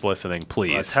over there is listening, A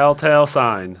please. telltale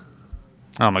sign.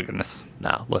 Oh my goodness.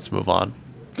 Now let's move on.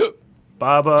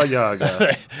 Baba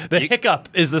Yaga. The hiccup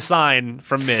is the sign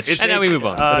from Mitch. And now we move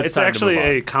on. But It's time to actually move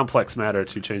on. a complex matter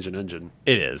to change an engine.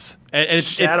 It is, and it's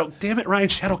Shadow. Damn it, Ryan.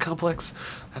 Shadow Complex.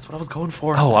 That's what I was going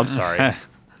for. Oh, I'm sorry.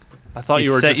 I thought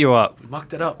you were set just you up. We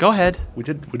mucked it up. Go ahead.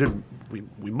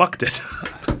 We mucked it.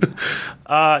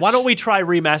 Why don't we try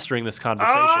remastering this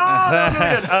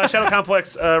conversation? Shadow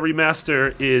Complex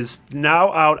Remaster is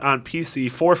now out on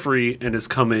PC for free and is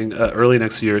coming early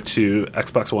next year to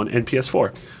Xbox One and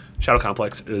PS4. Shadow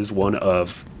Complex is one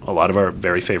of a lot of our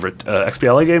very favorite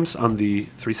XBLA games on the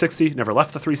 360. Never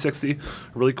left the 360.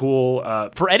 Really cool.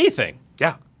 For anything.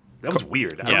 Yeah. That was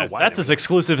weird. I don't know why. That's as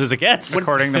exclusive as it gets.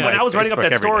 According to when my I was writing up Facebook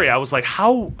that every story, day. I was like,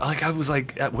 how? Like, I was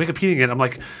like, Wikipediaing it. I'm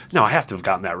like, no, I have to have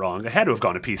gotten that wrong. I had to have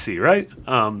gone to PC, right?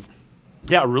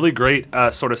 Yeah, really great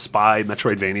sort of spy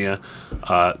Metroidvania.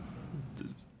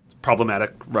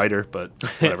 Problematic writer, but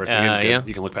whatever. The game's good. yeah.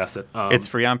 You can look past it. It's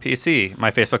free on PC. My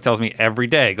Facebook tells me every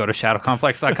day, go to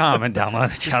shadowcomplex.com and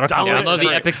download Shadow Complex. Download the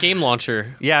Right. Epic Game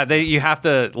Launcher. Yeah, you have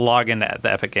to log into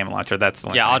the Epic Game Launcher. That's the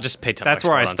only Yeah, thing. I'll just pay $10 That's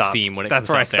where for I it on stopped. Steam when it That's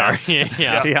comes where I out there. stopped.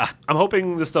 yeah. Yeah. I'm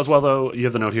hoping this does well, though. You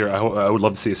have the note here. I would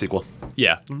love to see a sequel.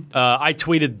 Yeah. I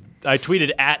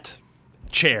tweeted at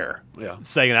Chair Yeah.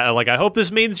 saying that, like, I hope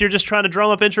this means you're just trying to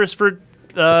drum up interest for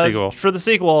sequel. for the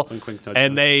sequel. Wink, wink, nudge,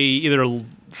 And nudge. they either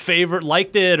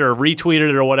liked it or retweeted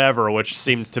it or whatever, which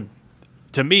seemed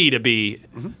to me to be,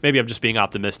 maybe I'm just being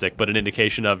optimistic, but an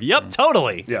indication of, yep,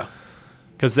 totally. Yeah.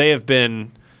 Because they have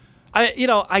been,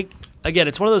 again,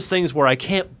 it's one of those things where I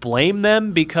can't blame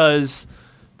them because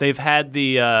they've had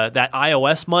the that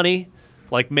iOS money,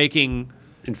 like making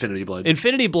Infinity Blade.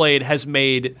 Infinity Blade has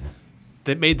made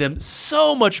them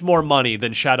so much more money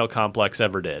than Shadow Complex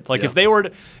ever did. Like Yeah. if they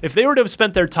were to have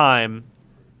spent their time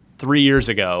 3 years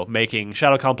ago making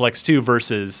Shadow Complex 2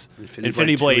 versus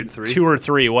Infinity Blade 2 or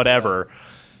 3, whatever,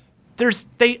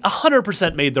 they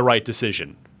 100% made the right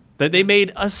decision. That they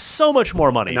made so much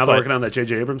more money. now they're But- working on that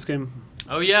J.J. Abrams game,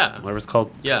 Oh, yeah. whatever it's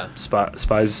called. Yeah.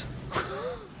 Spies.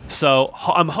 So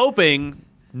I'm hoping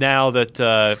now that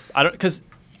because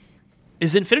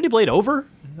is Infinity Blade over?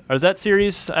 Or is that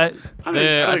series? I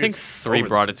think 3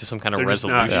 brought it to some kind of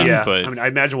resolution, Yeah. but I mean, I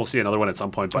imagine we'll see another one at some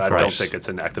point, but I Right. don't think it's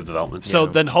in active development. So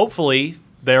Yeah. then hopefully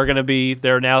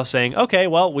they're now saying, okay,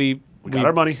 well we got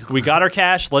our money. we got our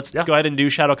cash. Let's Yeah. go ahead and do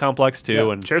Shadow Complex 2,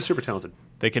 Yeah, and Chair's super talented.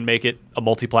 they can make it a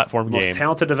multi-platform Most game.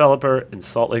 talented developer in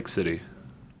Salt Lake City.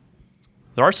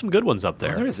 There are some good ones up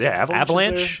there. There is, yeah. Avalanche.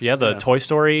 Avalanche, is there? yeah, the Toy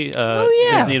Story, yeah.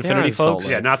 Disney Infinity Yeah, Salt folks.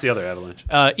 Lake. Yeah, not the other Avalanche.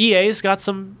 EA's got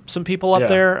some people up Yeah.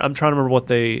 there. I'm trying to remember what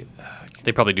they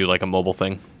probably do like a mobile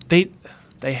thing.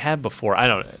 had before. I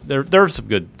don't know. There's some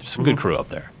good crew up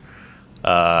there.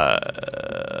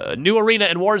 New arena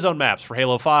and Warzone maps for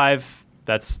Halo 5.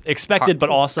 That's expected but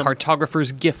awesome.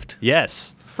 Cartographer's Gift.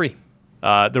 Yes. Free.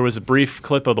 There was a brief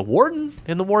clip of the Warden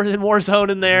in Warzone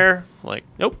in there. Like,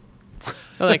 nope.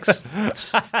 Oh, thanks.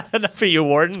 Enough of you,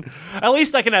 Warden. At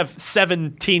least I can have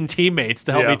 17 teammates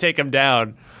to help Yeah. me take him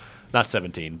down. Not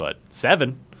 17, but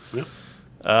 7.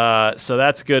 Yeah. So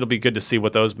that's good. It'll be good to see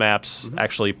what those maps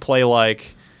actually play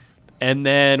like. And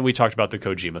then we talked about the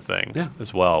Kojima thing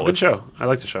as well. Good show. I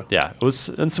like the show. Yeah, it was,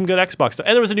 and some good Xbox stuff.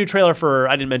 And there was a new trailer for,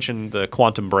 I didn't mention the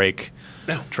Quantum Break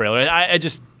trailer. I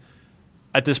just,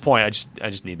 at this point, I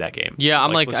just need that game. Yeah,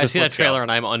 I'm like let's I just- see that let's go. trailer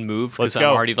and I'm unmoved Let's because I'm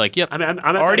go. already like, yep. I mean,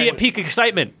 I'm Already that at peak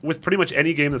excitement. with pretty much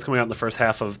any game that's coming out in the first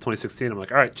half of 2016. I'm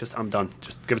like, all right, I'm done.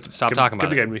 Just give it. Stop talking give about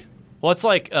the it. game to me. Well, it's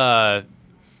like,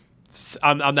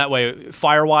 I'm that way.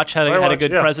 Firewatch had a Firewatch,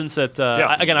 good yeah. presence at.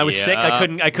 Yeah. Again, I was sick.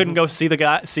 I couldn't go see the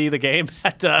game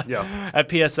at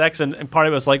PSX, and part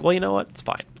of it was like, well, you know what? It's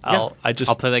fine. I'll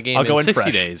play that game I'll go in 60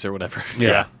 fresh. days or whatever.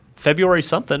 Yeah. February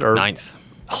something or 9th.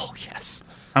 Oh yes.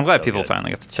 I'm glad So people good.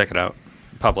 finally get to check it out.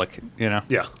 Public, you know?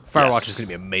 Yeah. Firewatch Yes. is going to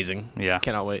be amazing. Yeah.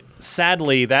 Cannot wait.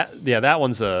 Sadly, that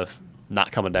one's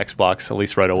not coming to Xbox at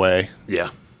least right away. Yeah.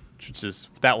 Which is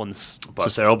that one's.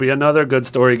 But there'll be another good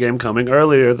story game coming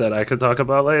earlier that I could talk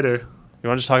about later. You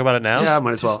want to just talk about it now? Yeah,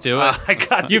 might as well. Just do it. I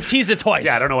got You've teased it twice.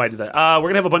 Yeah, I don't know why I did that. We're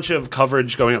going to have a bunch of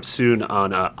coverage going up soon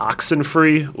on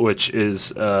Oxenfree, which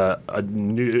is a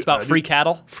new... It's about free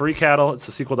cattle. Free Cattle. It's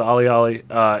a sequel to Ollie Ollie.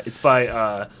 It's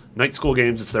by Night School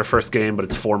Games. It's their first game, but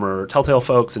it's former Telltale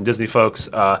folks and Disney folks.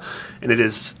 And it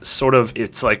is sort of...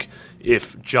 It's like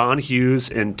if John Hughes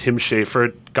and Tim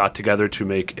Schafer got together to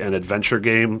make an adventure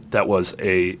game that was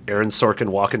a Aaron Sorkin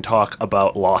walk and talk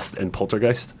about Lost and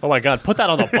Poltergeist. Oh my God! Put that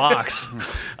on the box.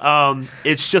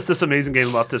 It's just this amazing game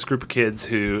about this group of kids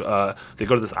who they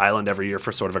go to this island every year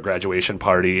for sort of a graduation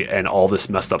party, and all this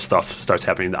messed up stuff starts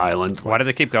happening in the island. Why do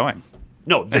they keep going?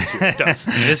 No, this year it does.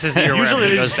 This is the year where Usually they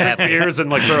everything just goes drink bad. beers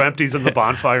and like throw empties in the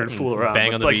bonfire and fool around. Bang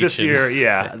But, on the like beach this and-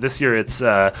 year, this year it's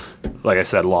like I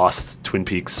said, Lost, Twin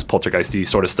Peaks, Poltergeisty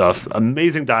sort of stuff.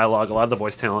 Amazing dialogue, a lot of the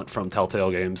voice talent from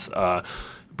Telltale games. But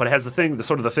it has the thing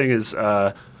is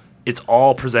it's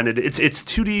all presented. It's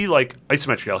 2D like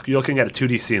isometric. Like you're looking at a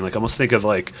 2D scene. Like almost think of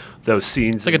like those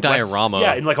scenes. It's like a diorama.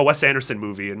 Yeah, in like a Wes Anderson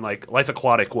movie, in like Life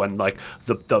Aquatic, when like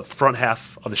the front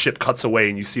half of the ship cuts away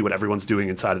and you see what everyone's doing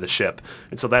inside of the ship,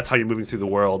 and so that's how you're moving through the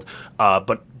world.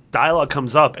 But dialogue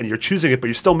comes up and you're choosing it, but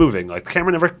you're still moving. Like the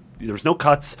camera there's no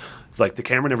cuts. Like the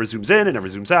camera never zooms in, it never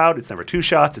zooms out. It's never two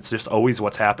shots. It's just always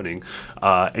what's happening,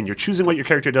 and you're choosing what your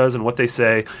character does and what they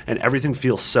say, and everything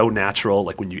feels so natural.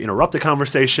 Like when you interrupt a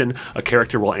conversation, a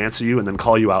character will answer you and then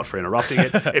call you out for interrupting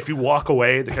it. If you walk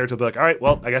away, the character will be like, "All right,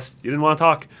 well, I guess you didn't want to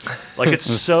talk." Like it's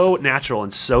so natural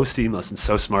and so seamless and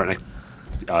so smart. And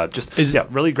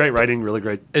really great writing, really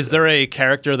great. Is there a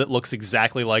character that looks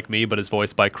exactly like me but is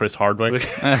voiced by Chris Hardwick? It's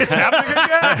happening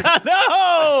again.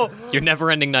 No! Your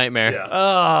never-ending nightmare.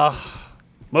 Yeah.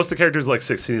 Most of the characters are like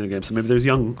 16 in the game, so maybe there's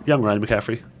young Ryan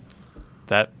McCaffrey.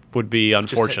 That would be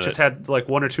unfortunate. Just had like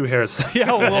 1 or 2 hairs.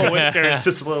 Yeah, little whiskers.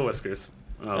 Just little whiskers.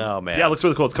 Oh, man. Yeah, it looks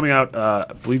really cool. It's coming out,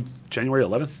 I believe, January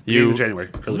 11th. You January.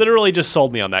 literally just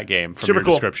sold me on that game from Super your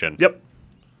cool. description. Yep.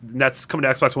 And that's coming to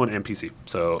Xbox One and PC.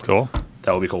 So Cool.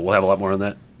 that will be cool. We'll have a lot more on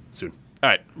that soon. All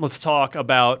right, let's talk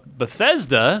about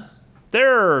Bethesda.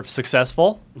 They're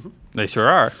successful. They sure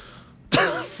are.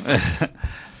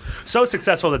 So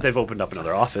successful that they've opened up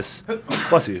another office,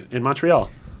 bless you, in Montreal.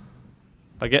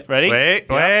 Get ready? Wait.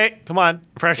 Come on.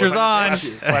 Pressure's on. Slap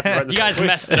you right in the You guys face.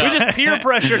 messed it We up. just peer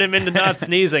pressured him into not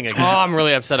sneezing again. Oh, I'm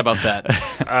really upset about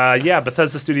that. Yeah,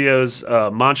 Bethesda Studios,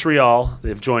 Montreal.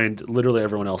 They've joined literally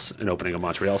everyone else in opening a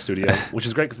Montreal studio, which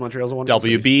is great because Montreal's a wonderful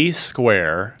city. WB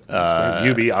Square.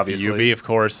 UB, obviously. UB, of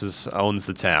course, owns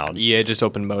the town. EA just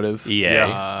opened Motive.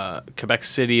 EA. Quebec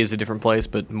City is a different place,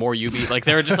 but more UB. Like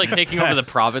they were just like taking over the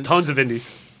province. Tons of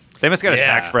indies. They must get a Yeah.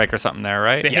 tax break or something there,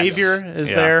 right? Behavior is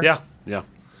Yeah. there. Yeah.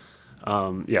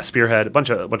 Spearhead, a bunch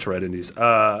of red indies.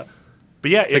 But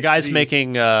yeah, The guy's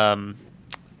making what's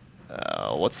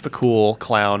the cool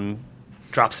clown?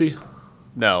 Dropsy.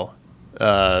 No.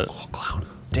 Clown.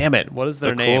 Damn it! What is their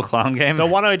The name? cool clown game. No,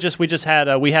 why don't we just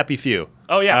had We Happy Few.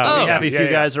 Oh yeah, We Happy Few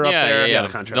guys are up Yeah, there. yeah. the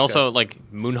contrast And also, guys. like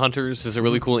Moon Hunters is a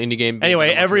really cool indie game. Anyway,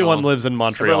 based in everyone Montreal. lives in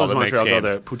Montreal Everyone that loves makes Montreal. games. Go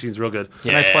there. Poutine's real good. It's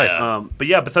a nice place. But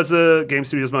yeah, Bethesda Game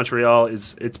Studios Montreal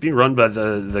it's being run by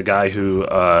the guy who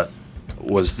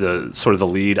was the sort of the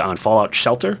lead on Fallout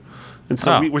Shelter, and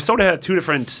so Oh. we sort of had two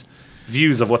different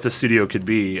views of what this studio could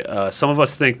be. Some of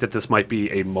us think that this might be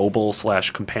a mobile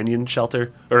 / companion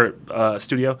shelter or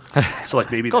studio. So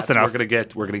like maybe Close that's what enough.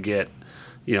 we're gonna get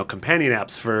companion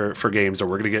apps for games, or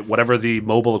we're gonna get whatever the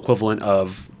mobile equivalent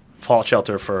of Fallout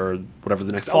Shelter for whatever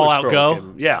the next Fallout Elder Scrolls Go?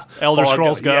 game. Yeah, Elder Fallout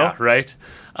Scrolls Go? Yeah, right.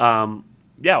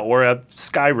 Or a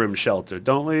Skyrim shelter.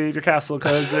 Don't leave your castle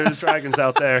because there's dragons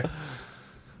out there.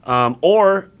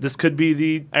 Or this could be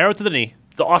the Arrow to the knee.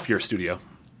 off-year studio.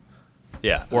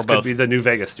 Yeah, This or both. could be the New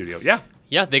Vegas studio. Yeah.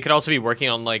 Yeah, they could also be working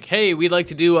on like, hey, we'd like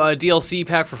to do a DLC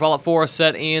pack for Fallout 4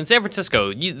 set in San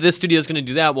Francisco. This studio's going to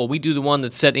do that. Well, we do the one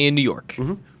that's set in New York.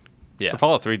 Yeah. The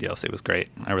Fallout 3 DLC was great.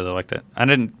 I really liked it. I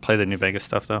didn't play the New Vegas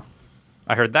stuff though.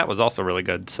 I heard that was also really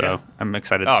good, so I'm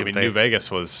excited to Oh, see I mean, what they... New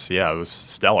Vegas was it was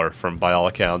stellar by all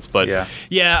accounts. But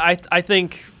Yeah. I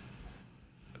think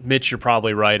Mitch, you're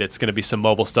probably right. It's going to be some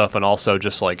mobile stuff and also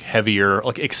just like heavier,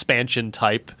 like expansion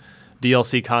type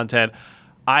DLC content.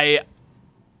 I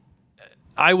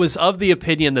was of the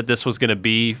opinion that this was going to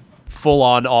be full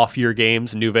on off year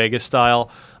games, New Vegas style,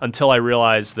 until I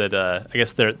realized that I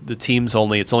guess the team's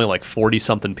only like 40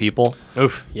 something people.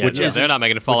 Oof. Yeah, Which isn't- they're not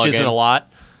making a Fallout which isn't game. a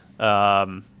lot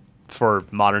for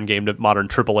modern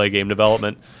AAA game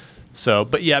development. So,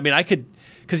 but yeah, I mean,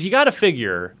 because you got to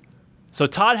figure. So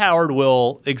Todd Howard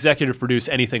will executive produce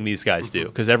anything these guys do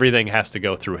because everything has to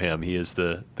go through him. He is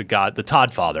the god, the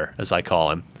Todd Father, as I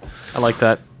call him. I like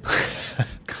that.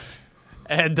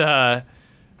 And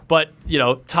but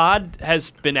Todd has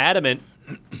been adamant,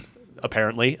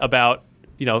 apparently, about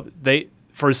they,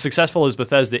 for as successful as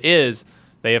Bethesda is,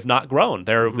 they have not grown.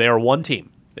 They are one team.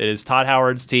 It is Todd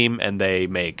Howard's team, and they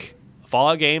make a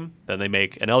Fallout game, then they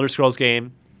make an Elder Scrolls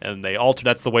game, and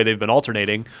that's the way they've been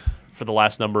alternating for the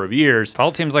last number of years.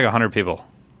 Fallout team's like 100 people.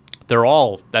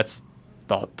 That's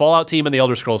the Fallout team and the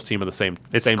Elder Scrolls team are the same.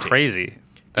 It's same team. crazy.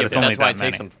 That Yeah, it's but only that's why that it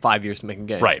takes many. them 5 years to make a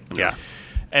game. Right. Yeah.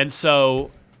 And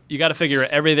so you got to figure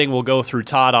everything will go through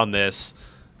Todd on this,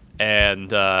 and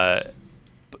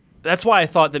that's why I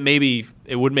thought that maybe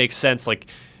it would make sense,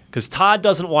 because Todd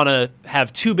doesn't want to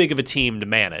have too big of a team to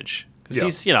manage.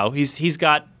 Because he's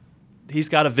got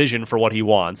a vision for what he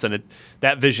wants, and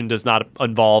that vision does not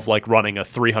involve like running a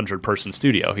 300-person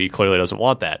studio. He clearly doesn't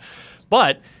want that.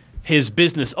 But his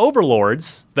business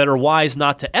overlords that are wise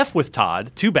not to F with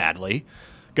Todd too badly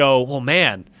go, well,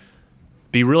 man,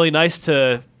 be really nice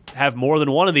to have more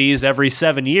than one of these every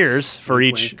 7 years for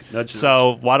Wink, each. wink, nudge,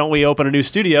 So why don't we open a new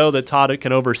studio that Todd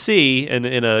can oversee in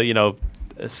a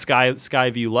a sky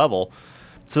view level?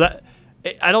 So that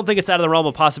I don't think it's out of the realm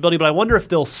of possibility, but I wonder if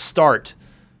they'll start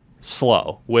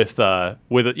slow with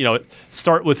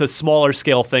start with a smaller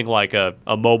scale thing like a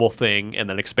mobile thing and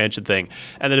then expansion thing,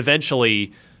 and then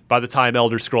eventually by the time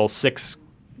Elder Scrolls 6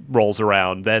 rolls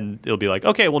around, then it'll be like,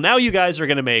 okay, well now you guys are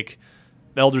going to make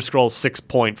Elder Scrolls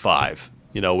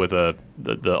 6.5, with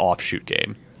the offshoot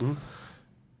game. Mm-hmm.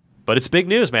 But it's big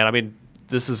news, man. I mean,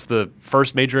 this is the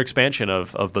first major expansion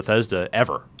of Bethesda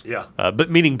ever. Yeah. But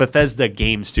meaning Bethesda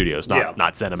Game Studios, not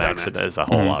ZeniMax. ZeniMax as a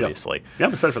whole, obviously. Yeah,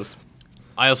 I'm excited for this.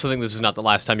 I also think this is not the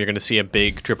last time you're going to see a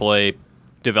big AAA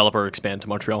developer expand to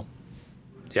Montreal.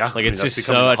 Yeah. Like, it's just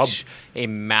such a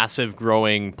massive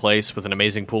growing place with an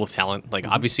amazing pool of talent. Like,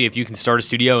 obviously, if you can start a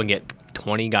studio and get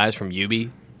 20 guys from Ubi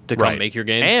to come Right. make your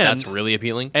games, And- that's really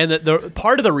appealing. And the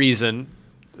part of the reason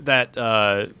that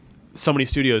so many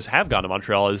studios have gone to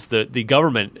Montreal is that the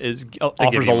government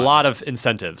offers you a money. lot of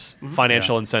incentives,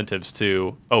 financial incentives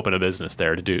to open a business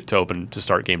there, to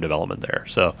start game development there.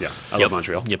 So Yeah, I love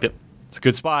Montreal. Yep. it's a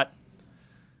good spot.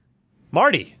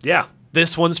 Marty, Yeah.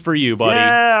 this one's for you, buddy.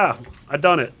 Yeah, I've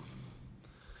done it.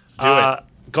 Do it.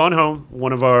 Gone Home,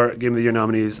 one of our Game of the Year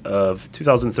nominees of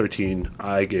 2013.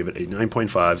 I gave it a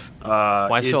 9.5.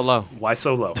 Why so low? Why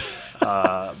so low?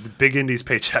 The big indies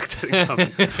paycheck didn't come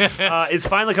in. It's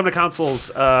finally coming to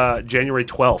consoles January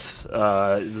 12th.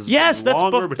 This is Yes,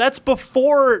 longer, but- that's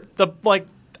before the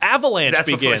avalanche That's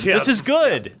before- begins. yeah, This is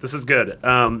good. This is good.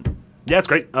 Yeah, it's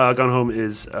great. Gone Home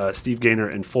is Steve Gaynor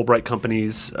and Fulbright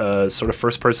Company's sort of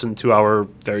first-person 2-hour,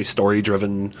 very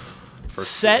story-driven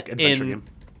Set adventure in game.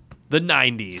 the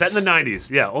 90s. Set in the 90s.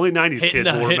 Yeah, only 90s Hitting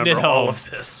kids will it remember all home. of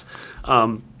this.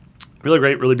 Really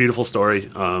great, really beautiful story.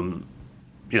 All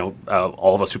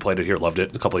of us who played it here loved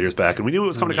it a couple of years back, and we knew it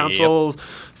was coming to Yep. consoles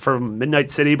from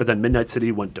Midnight City, but then Midnight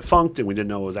City went defunct, and we didn't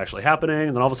know what was actually happening.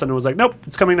 And then all of a sudden, it was like, nope,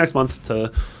 it's coming next month.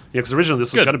 Because originally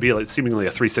this was Good. going to be seemingly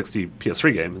a 360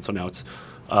 PS3 game, and so now it's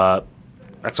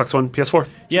Xbox One, PS4.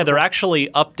 Yeah, they're actually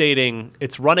updating.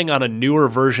 It's running on a newer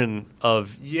version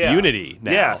of Yeah. Unity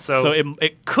now. Yeah, so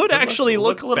it could actually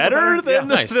look a little better bit than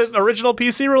better. the original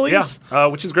PC release. Yeah,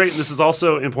 which is great. And this is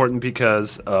also important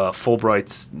because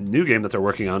Fulbright's new game that they're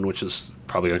working on, which is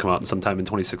probably going to come out sometime in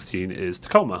 2016, is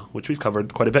Tacoma, which we've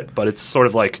covered quite a bit. But it's sort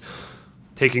of like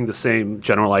taking the same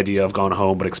general idea of Gone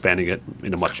Home, but expanding it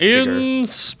in a much bigger In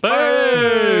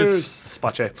space.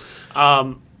 Space.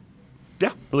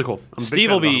 Yeah, really cool. I'm a big Steve fan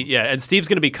will of Gone be Home. and Steve's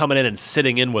going to be coming in and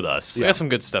sitting in with us We got some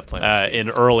good stuff planned. with Steve. in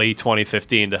early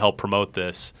 2015 to help promote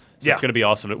this. So Yeah. it's going to be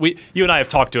awesome. You and I have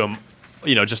talked to him,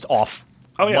 just off.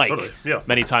 Oh, yeah, mic totally. Yeah.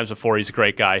 many times before. He's a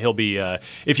great guy. He'll be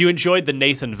if you enjoyed the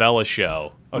Nathan Vella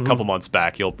show a couple months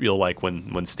back, you'll like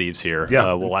when Steve's here.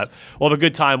 Yeah. we'll have a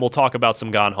good time. We'll talk about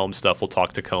some Gone Home stuff. We'll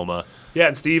talk Tacoma. Yeah,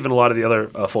 and Steve and a lot of the other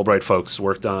Fulbright folks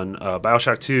worked on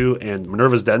Bioshock 2 and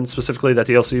Minerva's Den, specifically that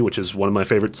DLC, which is one of my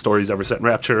favorite stories ever set in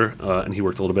Rapture. And he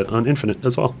worked a little bit on Infinite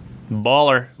as well.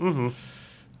 Baller.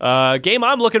 Game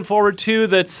I'm looking forward to.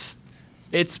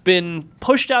 It's been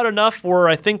pushed out enough where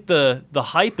I think the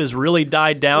hype has really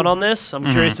died down on this. I'm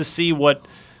curious to see where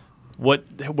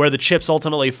the chips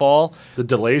ultimately fall. The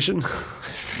Delation.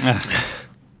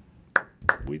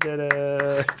 We did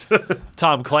it.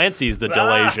 Tom Clancy's The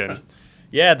Delation.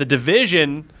 Yeah, The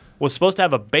Division was supposed to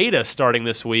have a beta starting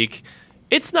this week.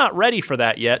 It's not ready for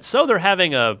that yet, so they're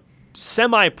having a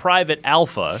semi-private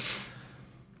alpha,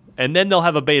 and then they'll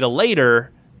have a beta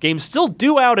later. Game's still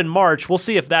due out in March. We'll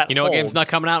see if that You know what holds. game's not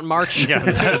coming out in March?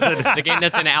 The game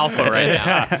that's in alpha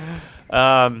right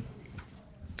now.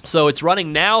 So it's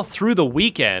running now through the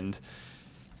weekend.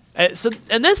 And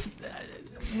this,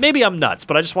 maybe I'm nuts,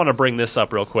 but I just want to bring this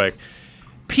up real quick.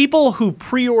 People who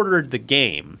pre-ordered the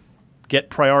game get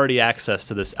priority access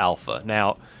to this alpha.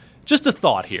 Now, just a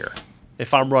thought here.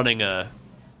 If I'm running a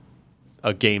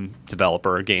game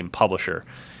developer, a game publisher,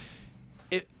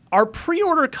 are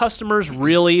pre-order customers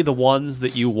really the ones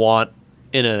that you want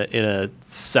in a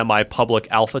semi-public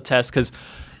alpha test? Because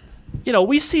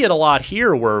we see it a lot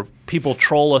here where people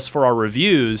troll us for our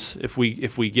reviews if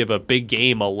we give a big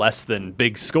game a less than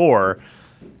big score,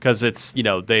 because it's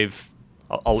they've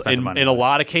in a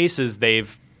lot of cases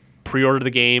they've pre-ordered the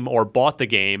game or bought the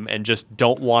game and just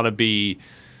don't want to be.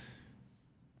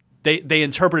 They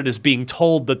interpret it as being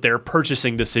told that their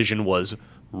purchasing decision was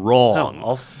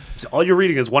wrong. All you're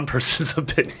reading is one person's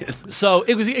opinion. So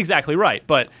it was exactly right.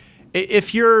 But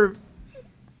if you're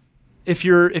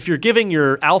giving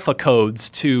your alpha codes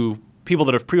to people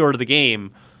that have pre-ordered the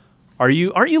game, aren't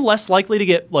you less likely to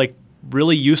get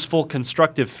really useful,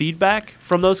 constructive feedback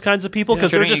from those kinds of people?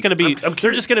 Because they're just going to be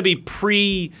they're just going to be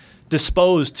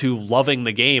predisposed to loving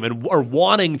the game or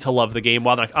wanting to love the game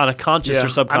on a conscious or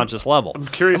subconscious level. I'm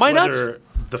curious Am I whether nuts?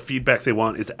 the feedback they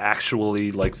want is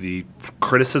actually like the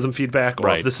criticism feedback, or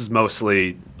Right. if this is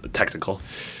mostly technical.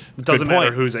 It doesn't Good point.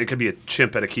 matter who's. It could be a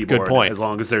chimp at a keyboard. point. As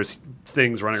long as there's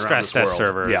things running around Stress this test world.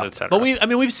 servers, Yeah. etc. But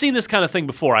we've seen this kind of thing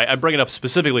before. I bring it up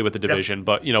specifically with the Division,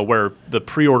 but where the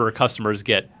pre-order customers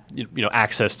get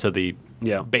access to the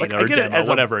Yeah, beta I or get it demo, as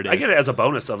whatever it is. I get it as a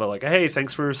bonus of like, hey,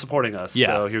 thanks for supporting us. Yeah.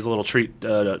 So here's a little treat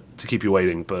to keep you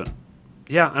waiting. But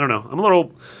yeah, I don't know. I'm a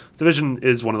little. Division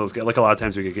is one of those. Like a lot of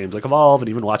times we get games like Evolve and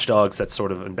even Watch Dogs. That's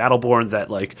sort of in Battleborn. That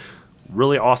like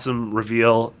really awesome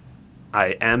reveal.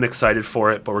 I am excited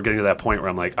for it, but we're getting to that point where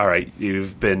I'm like, all right,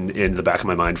 you've been in the back of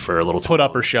my mind for a little too Put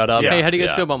up or shut up. Yeah. Hey, how do you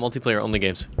guys feel about multiplayer only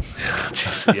games?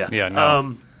 yeah. Yeah,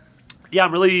 no. Yeah,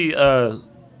 I'm really.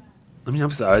 I mean,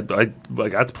 obviously, I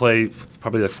got to play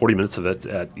probably like 40 minutes of it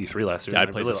at E3 last year. Yeah, I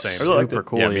and played really, the same. I really liked Super it.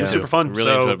 cool, Yeah, it was yeah. super fun. Really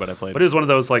so, enjoyed what I played. But it is one of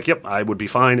those like, yep, I would be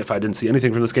fine if I didn't see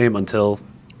anything from this game until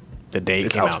The day it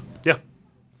it's came out. out. Yeah.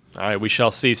 All right, we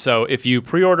shall see. So if you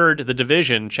pre-ordered The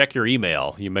Division, check your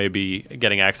email. You may be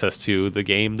getting access to the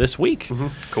game this week.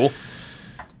 Cool.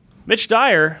 Mitch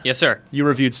Dyer, Yes, sir. you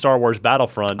reviewed Star Wars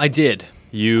Battlefront. I did.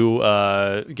 You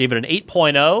gave it an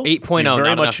 8.0. 8.0, You not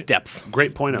very enough much, depth.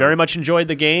 Great point. very much enjoyed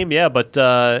the game, yeah, but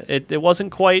it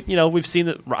wasn't quite, we've seen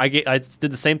that. I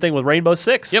did the same thing with Rainbow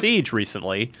Six Yep. Siege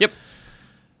recently. Yep.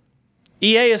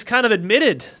 EA has kind of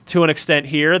admitted to an extent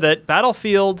here that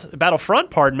Battlefront,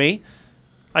 pardon me,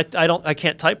 I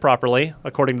can't type properly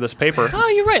according to this paper. Oh,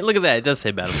 you're right. Look at that. It does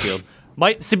say Battlefield.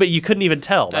 Might see, but you couldn't even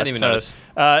tell. I didn't That's,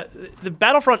 even notice. The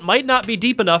Battlefront might not be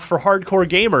deep enough for hardcore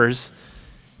gamers.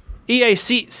 EA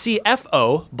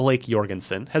CFO Blake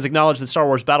Jorgensen has acknowledged that Star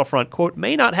Wars Battlefront, quote,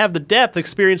 may not have the depth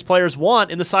experienced players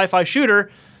want in the sci-fi shooter.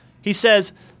 He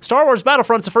says, Star Wars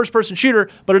Battlefront is a first-person shooter,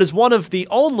 but it is one of the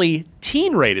only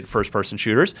teen-rated first-person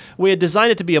shooters. We had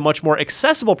designed it to be a much more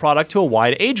accessible product to a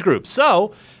wide age group.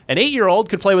 So, an 8-year-old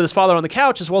could play with his father on the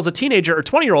couch, as well as a teenager or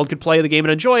 20-year-old could play the game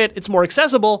and enjoy it. It's more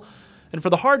accessible. And for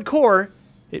the hardcore,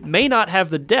 it may not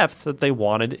have the depth that they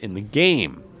wanted in the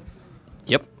game.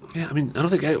 Yep. Yeah, I mean, I don't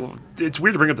think it's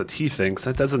weird to bring up the T thing. 'Cause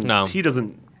that doesn't. No. T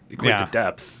doesn't equate Yeah. to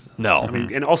depth. No. I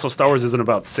mean, and also Star Wars isn't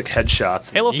about sick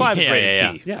headshots. Halo 5 is Yeah, rated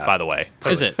yeah, T, yeah. by the way.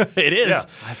 Is it? It is. Yeah.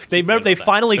 They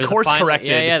finally There's a course final- corrected.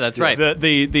 yeah, that's right.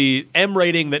 The M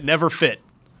rating that never fit.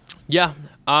 Yeah.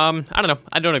 I don't know.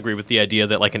 I don't agree with the idea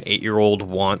that like an 8-year-old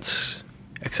wants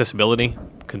accessibility,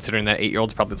 considering that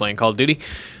 8-year-old's probably playing Call of Duty,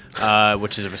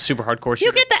 which is a super hardcore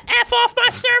shooter. the F off my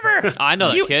server. I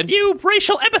know that kid. You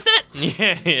racial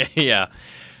epithet. yeah.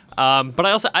 But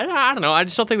I don't know. I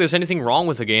just don't think there's anything wrong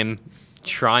with the game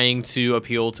trying to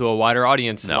appeal to a wider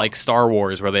audience like Star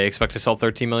Wars, where they expect to sell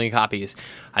 13 million copies.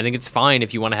 I think it's fine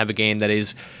if you want to have a game that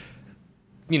is,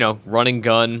 run and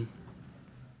gun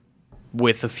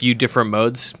with a few different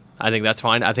modes. I think that's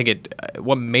fine. I think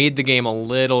what made the game a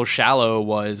little shallow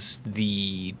was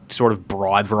the sort of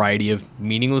broad variety of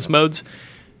meaningless modes.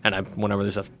 And I've went over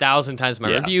this 1,000 times in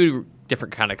my review,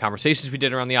 different kind of conversations we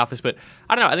did around the office, but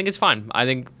I don't know. I think it's fine. I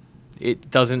think it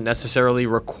doesn't necessarily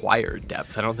require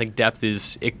depth. I don't think depth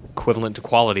is equivalent to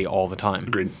quality all the time.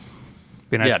 Agreed.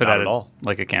 Be nice Yeah, if it not had at all.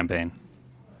 like a campaign.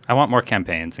 I want more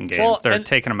campaigns in games. Well, They're and-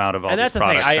 taking them out of all And these that's the thing.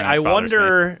 products. and I it bothers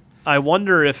me.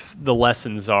 wonder if the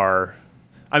lessons are.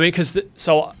 I mean, because this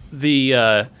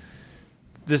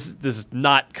is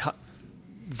not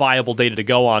viable data to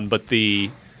go on, but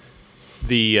the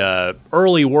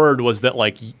early word was that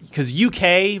because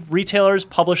UK retailers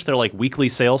published their weekly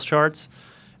sales charts,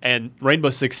 and Rainbow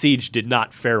Six Siege did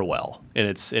not fare well in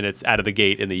its out of the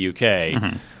gate in the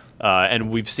UK, and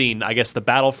we've seen, I guess, the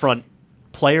Battlefront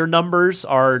player numbers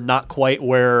are not quite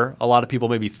where a lot of people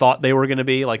maybe thought they were going to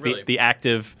be, Really? the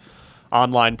active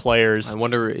online players. I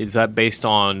wonder, is that based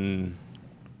on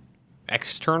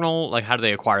external? Like, how do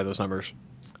they acquire those numbers?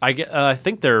 I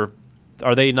think are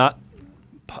they not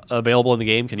available in the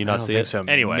game? Can you I not don't see think it? so.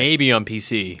 Anyway, Maybe on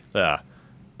PC. yeah.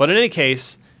 But in any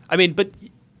case, I mean,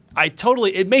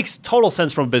 it makes total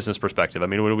sense from a business perspective. I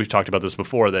mean, we've talked about this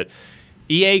before, that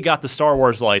EA got the Star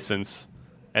Wars license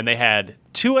and they had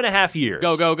 2.5 years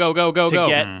Go, to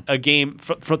get a game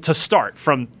to start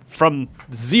from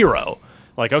zero.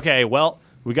 Okay, well,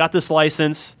 we got this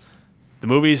license. The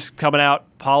movie's coming out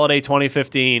holiday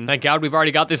 2015. Thank God we've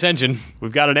already got this engine.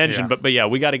 We've got an engine, Yeah. but yeah,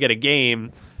 we got to get a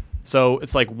game. So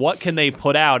it's what can they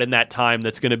put out in that time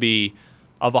that's going to be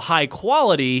of a high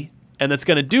quality and that's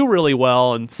going to do really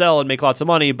well and sell and make lots of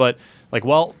money? But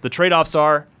the trade-offs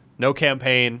are no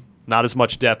campaign, not as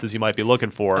much depth as you might be looking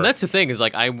for. And that's the thing is,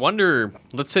 like, I wonder,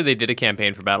 let's say they did a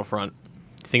campaign for Battlefront.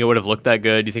 Do you think it would have looked that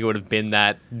good? Do you think it would have been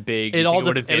that big? Do you think it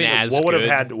would have been as what would good?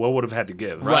 have had to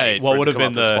give? Right. What for it would to have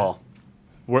come been out this the fall?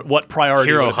 what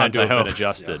priority Hero would have had Hunt, to I have been hope.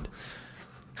 adjusted?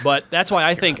 But that's why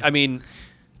I think. I mean,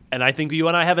 and I think you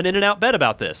and I have an in and out bet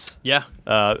about this. Yeah.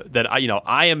 That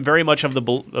I am very much of the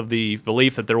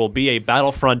belief that there will be a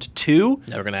Battlefront 2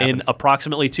 Never gonna in happen.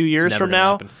 approximately 2 years Never from gonna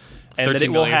now. happen. And that 13 it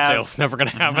will million have sales. Never going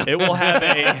to happen. it will have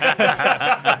a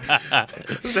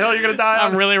What the hell are you gonna die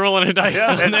on? I'm really rolling a dice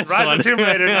on and this Rise one. of Tomb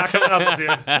Raider not coming out this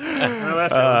year. Remember that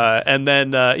film? and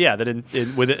then that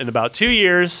in about 2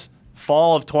 years,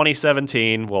 fall of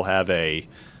 2017, we'll have a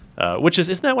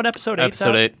isn't that what episode 8?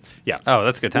 Episode 8. Yeah. Oh,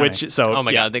 that's good timing. Oh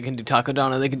my god, they can do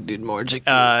Takodana, they can do more.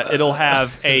 It'll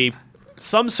have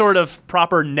some sort of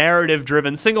proper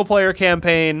narrative-driven single-player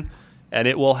campaign, and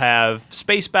it will have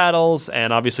space battles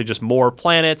and obviously just more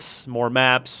planets, more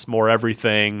maps, more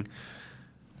everything.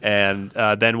 And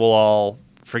then we'll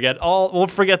forget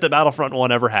that Battlefront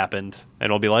 1 ever happened,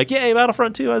 and we'll be like, yay,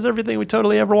 Battlefront 2 has everything we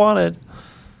totally ever wanted.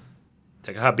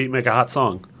 Take a hot beat, make a hot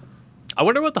song. I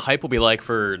wonder what the hype will be like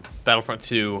for Battlefront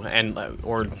 2 and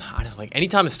or I don't know, like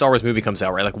anytime a Star Wars movie comes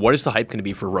out, right? Like what is the hype going to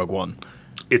be for Rogue One?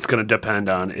 It's going to depend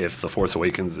on if The Force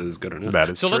Awakens is good or not. That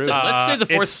is So true. let's say the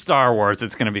It's Force Star Wars.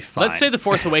 It's going to be fine. Let's say the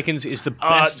Force Awakens is the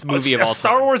best movie of all time.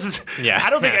 Star Wars is. Yeah. I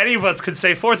don't think any of us could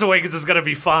say Force Awakens is going to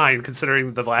be fine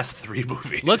considering the last 3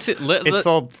 movies. It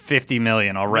sold 50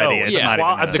 million already. No, It's yeah. not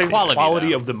qua- even I'm a- saying quality, the quality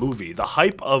though. of the movie, the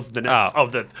hype of the next Oh.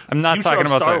 of the. I'm not future talking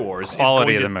of about Star the Wars is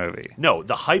quality going of the to- movie. No,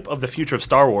 the hype of the future of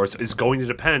Star Wars is going to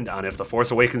depend on if the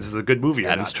Force Awakens is a good movie or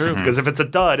not. That is true. Because if it's a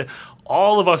dud,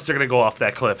 all of us are going to go off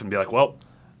that cliff and be like, well.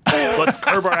 Let's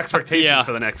curb our expectations Yeah.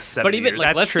 for the next 7 But even, years. like,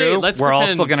 That's let's true. say- let's We're all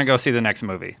pretend- still going to go see the next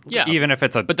movie. Yeah. Even if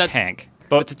it's a But that- tank.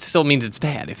 But it still means it's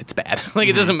bad if it's bad. Like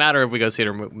it doesn't matter if we go see it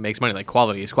or makes money. Like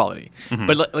quality is quality.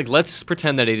 But like let's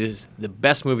pretend that it is the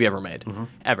best movie ever made,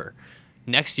 ever.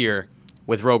 Next year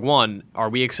with Rogue One, are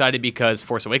we excited because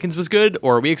Force Awakens was good,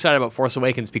 or are we excited about Force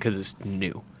Awakens because it's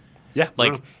new? yeah.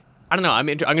 Like I don't know. I'm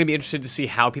going to be interested to see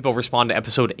how people respond to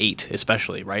Episode 8,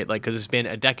 especially right. Like because it's been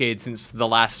a decade since the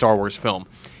last Star Wars film.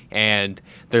 And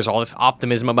there's all this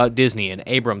optimism about Disney and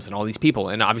Abrams and all these people.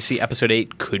 And obviously, Episode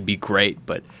 8 could be great,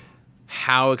 but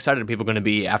how excited are people going to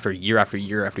be after year after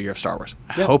year after year of Star Wars?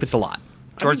 I hope it's a lot.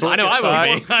 George I know I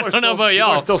will be. I don't know about y'all.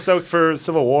 People are still stoked for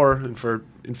Civil War and for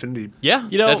Infinity. Yeah,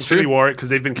 that's Infinity true. War because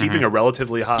they've been keeping a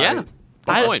relatively high. Yeah.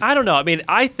 point. I don't know. I mean,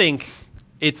 I think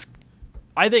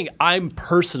I'm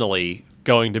personally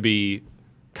going to be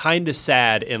kind of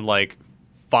sad in like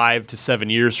 5 to 7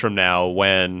 years from now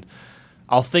when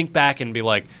I'll think back and be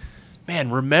like,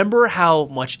 man, remember how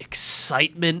much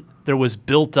excitement there was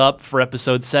built up for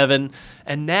Episode 7?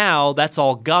 And now that's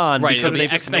all gone Right, because it'll be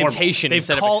they've expectation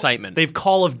instead of excitement. They've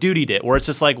Call of Dutied it, where it's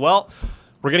just like, well,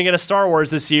 we're gonna get a Star Wars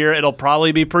this year. It'll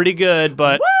probably be pretty good,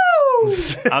 but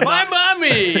I'm My not,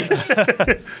 mommy.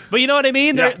 but you know what I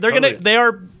mean? Yeah,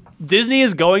 They're Disney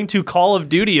is going to Call of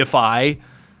Dutyify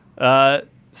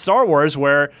Star Wars,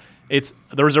 where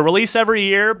there's a release every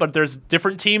year, but there's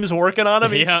different teams working on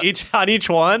them Yeah. each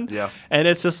one. Yeah. And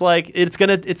it's just like it's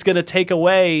gonna take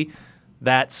away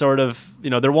that sort of,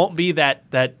 there won't be that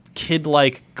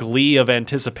kid-like glee of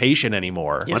anticipation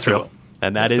anymore. That's true.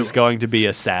 And that is going to be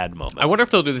a sad moment. I wonder if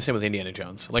they'll do the same with Indiana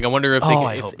Jones. Like, I wonder if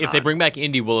I hope if they bring back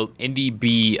Indy, will Indy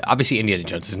be obviously Indiana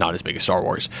Jones is not as big as Star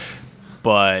Wars,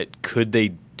 but could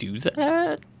they do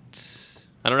that?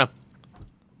 I don't know.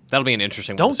 That'll be an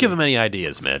interesting. Don't one to give see. him any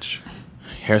ideas, Mitch.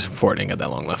 Harrison Ford ain't got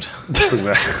that long left.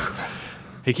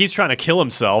 He keeps trying to kill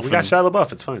himself. We got and Shia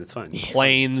LaBeouf. It's fine. It's fine.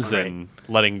 planes It's fine. and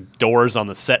letting doors on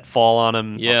the set fall on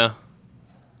him. Yeah.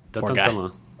 Dun, Poor dun, guy. dun,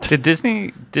 dun. Did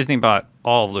Disney bought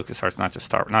all of LucasArts, not just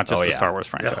the yeah. Star Wars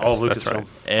franchise? Yeah, all That's Lucasfilm. right.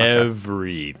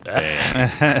 Everything.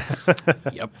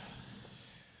 Yep.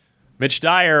 Mitch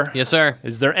Dyer. Yes, sir.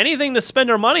 Is there anything to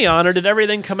spend our money on, or did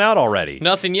everything come out already?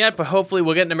 Nothing yet, but hopefully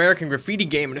we'll get an American Graffiti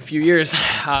game in a few years.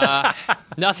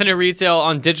 Nothing at retail.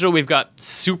 On digital, we've got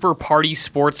Super Party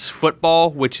Sports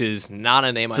Football, which is not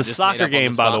a name I It's a just made up soccer on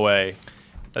game, the by the spot. way.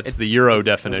 That's the Euro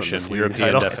definition. misleading European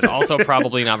title. It's definition. also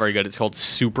probably not very good. It's called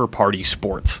Super Party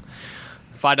Sports.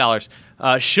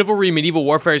 $5. Chivalry Medieval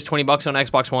Warfare is $20 on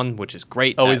Xbox One, which is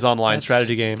great. Always online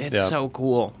strategy game. It's Yeah. so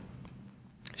cool.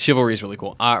 Chivalry is really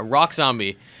cool. Rock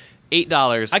Zombie,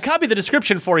 $8. I copied the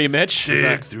description for you, Mitch.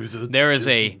 Dig through the There is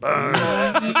a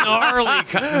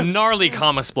gnarly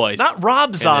comma splice. Not Rob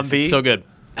in this. Zombie. It's so good.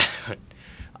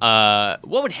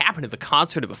 What would happen if a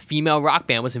concert of a female rock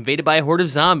band was invaded by a horde of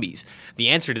zombies? The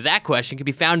answer to that question can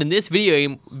be found in this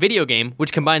video game,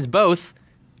 which combines both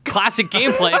classic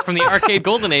gameplay from the arcade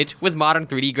golden age with modern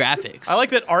 3D graphics. I like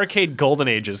that arcade golden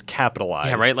age is capitalized.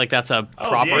 Yeah, right? Like that's a the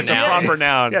proper AGA. noun. Proper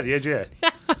noun. Yeah, the AGA.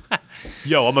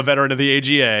 Yo, I'm a veteran of the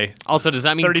AGA. Also, does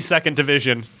that mean 32nd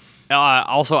Division.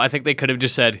 Also, I think they could have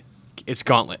just said it's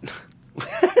Gauntlet.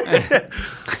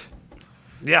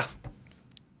 Yeah.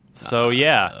 So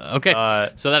yeah. Okay,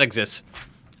 so that exists.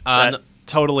 That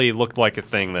totally looked like a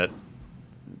thing that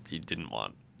you didn't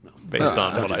want based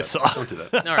on what I saw. Don't do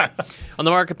that. All right. On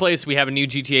the marketplace, we have a new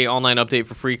GTA Online update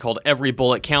for free called Every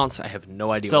Bullet Counts. I have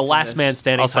no idea. It's a what's in last this. man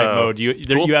standing Also- type mode.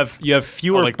 You have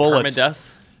fewer like bullets. permadeath.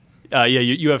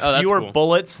 You have Oh, that's fewer cool.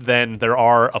 bullets than there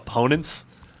are opponents.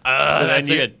 So then That's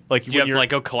you- good. like, Do when you have to you're- like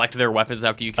go collect their weapons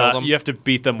after you kill them? You have to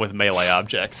beat them with melee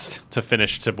objects to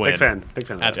finish to win. Big fan. Big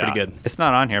fan of That's that. pretty good. It's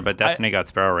not on here, but Destiny got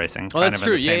Sparrow Racing. Oh, that's kind of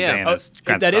true. In the same Yeah, vein yeah. as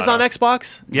Grand That is Theft on Auto. Xbox?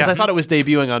 Because Yeah. I thought it was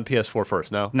debuting on PS4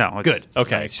 first. No? No, it's- Good.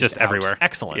 Okay. It's just everywhere.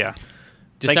 Excellent. Yeah.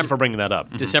 Thank you for bringing that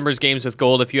up. December's games with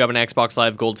gold. If you have an Xbox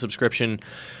Live Gold subscription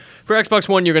for Xbox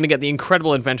One, you're going to get the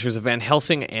incredible adventures of Van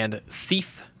Helsing and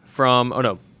Thief from. Oh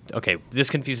no, okay,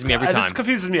 this confuses me every time. This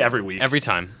confuses me every week. Every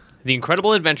time, the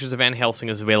incredible adventures of Van Helsing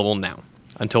is available now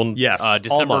until Yes, all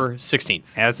December month.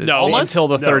 16th. As is No, month? until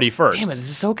the 31st. Damn it, this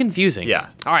is so confusing. Yeah.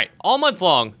 All right, all month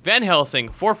long, Van Helsing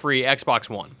for free, Xbox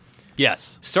One.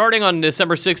 Yes. Starting on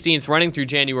December 16th, running through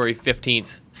January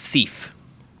 15th, Thief.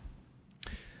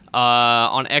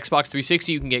 On Xbox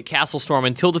 360, you can get Castle Storm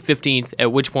until the 15th,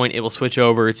 at which point it will switch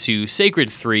over to Sacred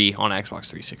 3 on Xbox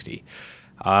 360.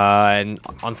 And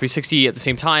on 360 at the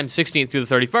same time, 16th through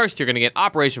the 31st, you're going to get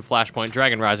Operation Flashpoint,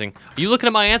 Dragon Rising. Are you looking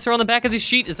at my answer on the back of this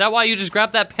sheet? Is that why you just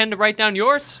grabbed that pen to write down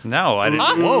yours? No, I didn't.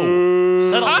 Huh? Whoa.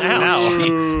 Settle Huh? down. No.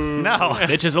 Jeez. No.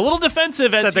 Mitch is a little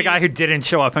defensive as Said the he- guy who didn't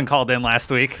show up and called in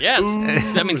last week. Yes.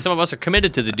 That means some of us are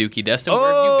committed to the Dookie, Destin.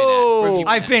 Where have you been at? Where have you been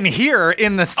I've at? been here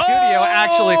in the studio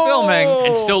actually filming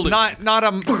And still not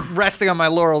resting on my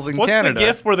laurels in What's Canada. the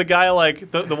gif where the guy like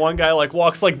the one guy like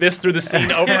walks like this through the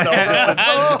scene over and over?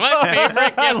 That's my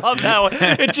favorite. I love that one.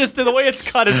 It just the way it's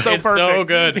cut is so It's perfect. so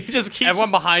good. He just keeps. Everyone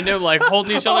behind him, like,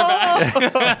 holding each other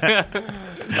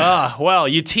back. Well,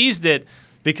 you teased it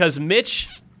because Mitch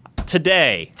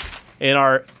today, in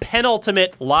our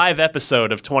penultimate live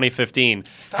episode of 2015,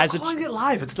 has Calling it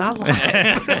live. It's not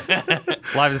live.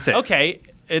 Live at 6. okay.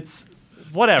 It's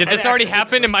whatever. Did this already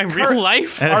happen in my real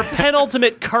life? Our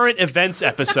penultimate current events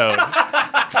episode.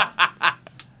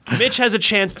 Mitch has a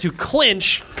chance to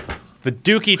clinch the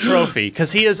Dookie Trophy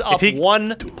because he is up he-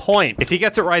 1 point. If he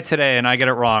gets it right today and I get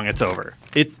it wrong, it's over.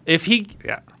 If he,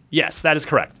 Yeah. yes, that is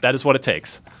correct. That is what it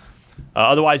takes.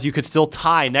 Otherwise, you could still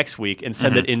tie next week and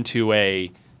send it into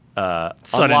a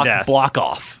Sudden unlock death. block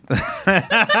off. I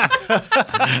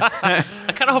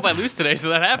kind of hope I lose today so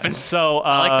that happens. So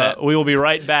like that. we will be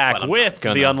right back But I'm with not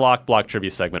gonna. the unlock block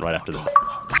trivia segment right after this.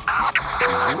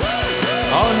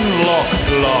 Unlock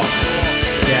block.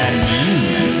 Can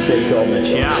you take on the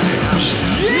challenge?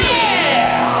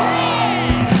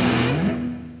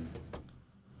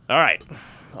 All right,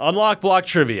 unlock block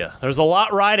trivia. There's a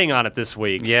lot riding on it this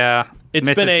week. Yeah. It's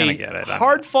Mitch been is gonna a get it.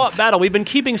 hard-fought battle. We've been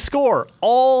keeping score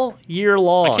all year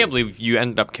long. I can't believe you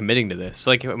ended up committing to this.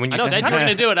 Like, when you know, said it's you were kinda- going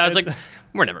to do it, I was like,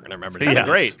 we're never going to remember to do kinda this.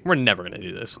 great. We're never going to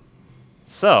do this.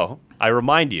 So, I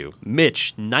remind you,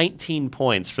 Mitch, 19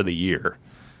 points for the year.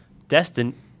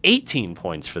 Destin, 18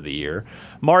 points for the year.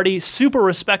 Marty, super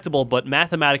respectable, but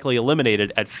mathematically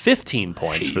eliminated at 15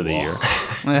 points for the year.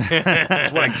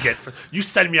 That's what I get. You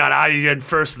send me on IGN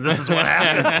first, and this is what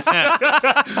happens.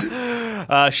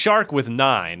 Shark with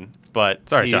 9, but...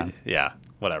 Sorry, Sean. Yeah,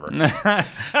 whatever.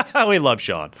 We love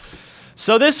Sean.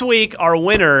 So this week, our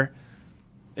winner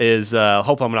is...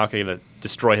 hope I'm not going to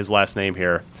destroy his last name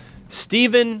here.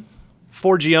 Stephen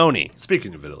Forgione,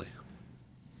 Speaking of Italy,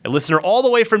 a listener all the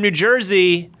way from New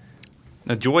Jersey.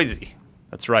 No, Joyzy.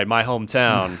 That's right, my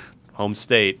hometown, home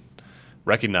state.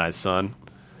 Recognized, son.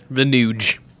 The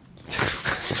Nuge.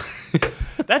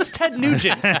 That's Ted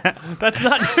Nugent. That's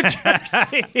not New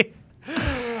Jersey.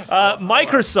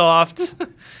 Microsoft,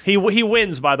 he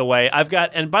wins, by the way.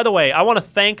 And by the way, I want to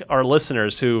thank our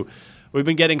listeners who we've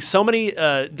been getting so many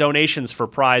donations for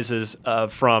prizes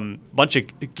from a bunch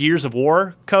of Gears of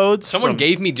War codes. Someone from-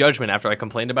 gave me judgment after I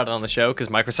complained about it on the show because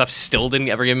Microsoft still didn't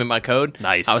ever give me my code.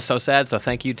 Nice. I was so sad, so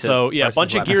thank you to... So yeah, a persons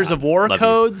bunch who of I've Gears had. of War Love you.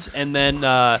 codes, and then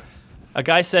a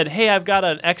guy said, "Hey, I've got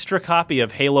an extra copy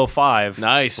of Halo 5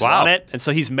 Nice. on it," and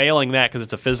so he's mailing that because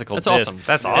it's a physical That's disc. awesome.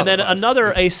 That's And then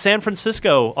awesome. a San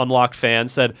Francisco Unlocked fan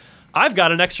said, "I've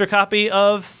got an extra copy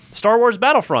of Star Wars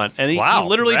Battlefront," and he Wow,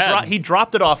 literally rad. he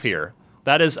dropped it off here.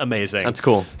 That is amazing. That's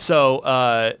cool. So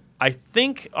I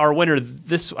think our winner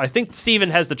I think Steven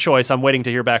has the choice. I'm waiting to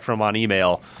hear back from him on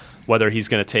email. whether he's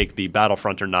going to take the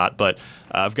Battlefront or not. But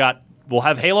we'll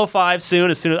have Halo 5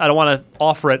 soon. I don't want to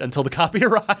offer it until the copy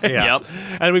arrives. Yep.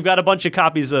 And we've got a bunch of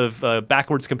copies of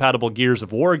backwards compatible Gears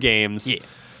of War games. Yeah.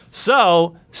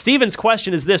 So, Steven's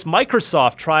question is this.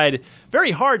 Microsoft tried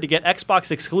very hard to get Xbox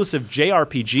exclusive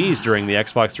JRPGs during the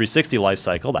Xbox 360 life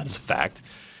cycle. That is a fact.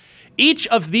 Each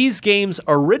of these games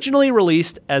originally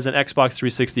released as an Xbox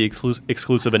 360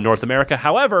 exclusive in North America.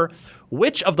 However,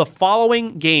 which of the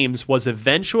following games was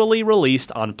eventually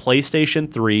released on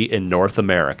PlayStation 3 in North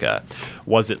America?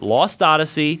 Was it Lost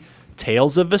Odyssey,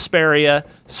 Tales of Vesperia,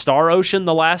 Star Ocean: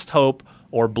 The Last Hope,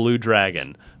 or Blue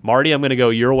Dragon? Marty, I'm going to go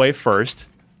your way first.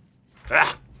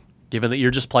 Given that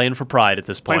you're just playing for pride at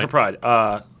this point. Playing for pride.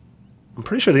 I'm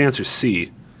pretty sure the answer is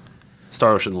C.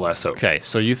 Star Ocean: The Last Hope. Okay,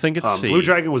 so you think it's C. Blue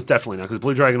Dragon was definitely not, because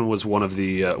Blue Dragon was one of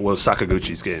the was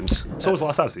Sakaguchi's games. So was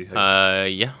Lost Odyssey. I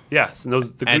guess. Yeah. Yes, and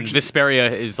those the And Gucci-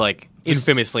 Vesperia is like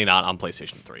infamously not on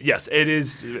PlayStation 3. Yes, it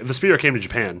is. Vesperia came to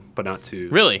Japan, but not to.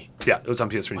 Really? Yeah, it was on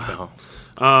PS3 in Japan.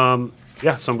 Wow.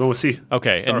 Yeah, so I'm going with C.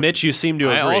 Okay, Star and Mitch, you seem to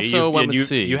I agree. also went with you,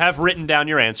 C. You have written down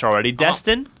your answer already.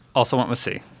 Destin? Also went with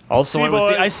C. Also C, went with C.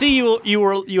 boys. I see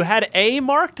you had A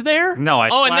marked there? No, I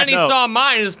Oh, and then he slashed- saw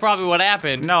mine is probably what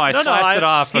happened. No, I slashed it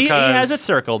off he because has it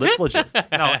circled. It's legit.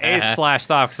 No, A slashed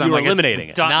off because I'm were like, it's eliminating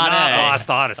it. Not A. Lost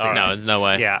Odyssey. No, there's no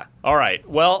way. Yeah. All right.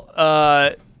 Well,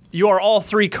 you are all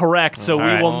three correct, so All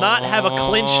we right. will not have a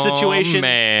clinch situation.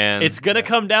 Man. It's going to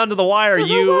come down to the wire.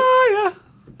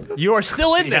 You are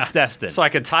still in this, Destin. So I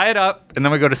could tie it up, and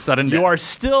then we go to sudden death. You are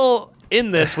still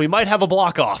in this. We might have a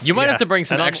block off. You might Yeah. have to bring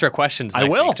some And extra questions I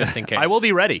next will. week, just in case. I will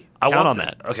be ready. Count on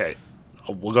that. Okay,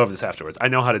 we'll go over this afterwards. I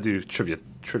know how to do trivia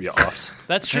offs.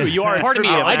 That's true. You are. a Pardon me,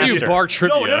 trivia I do master. bar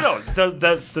trivia. No.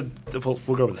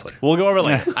 We'll go over this later. We'll go over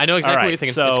later. I know exactly All right, what you're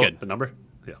thinking. so- It's good. The number?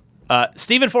 Yeah.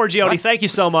 Stephen Forgione, thank you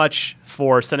so much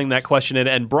for sending that question in,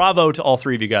 and bravo to all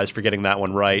three of you guys for getting that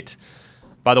one right.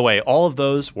 By the way, all of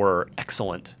those were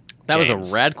excellent. That was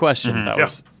games. a rad question. That Yeah.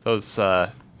 was those.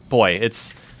 Boy,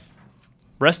 it's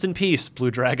rest in peace,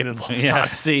 Blue Dragon and Lost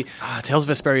Odyssey. Tales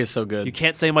of Vesperia is so good. You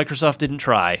can't say Microsoft didn't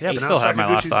try. Yeah, but still now have my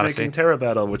Lost Sakaguchi's Odyssey. making Terra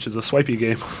Battle, which is a swipey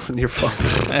game on your phone.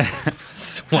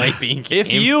 Swiping. If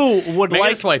game. you would Make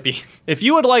like, it swipey. if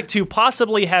you would like to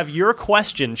possibly have your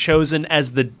question chosen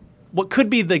as what could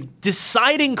be the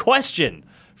deciding question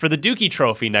for the Dookie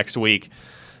Trophy next week,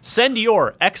 send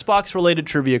your Xbox-related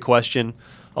trivia question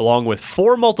along with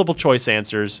 4 multiple-choice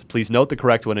answers. Please note the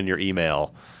correct one in your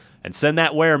email. And send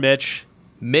that where, Mitch?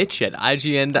 Mitch at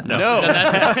IGN. No.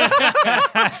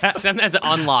 Send that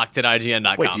to unlocked at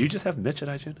IGN.com. Wait, do you just have Mitch at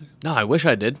IGN? No, I wish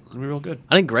I did. That'd be real good.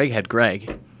 I think Greg had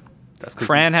Greg. That's 'cause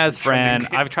Fran he's has Fran.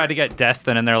 trending. I've tried to get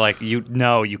Destin, and they're like, you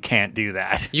can't do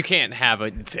that. You can't have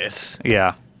this.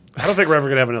 Yeah. I don't think we're ever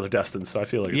gonna have another Destin, so I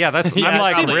feel like Yeah, that's. Yeah, I'm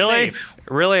like, probably really? safe.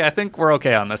 Really? I think we're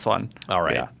okay on this one. All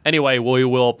right. Yeah. Anyway, we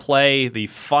will play the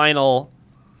final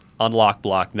unlock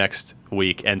block next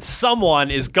week, and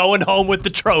someone is going home with the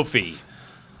trophy.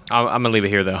 I'm going to leave it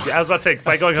here, though. Yeah, I was about to say,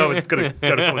 by going home, it's gonna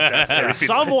go to someone's desk. every season.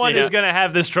 Someone is going to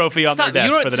have this trophy on Stop, their desk you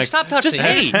know for what, the next. stop touching Just,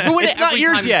 it. hey, You ruin it's it not every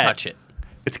yours time yet. you touch it.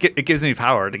 It gives me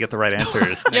power to get the right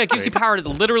answers. Yeah, it gives you power to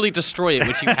literally destroy it,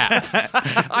 which you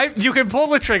have. You can pull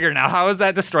the trigger now. How is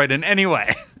that destroyed in any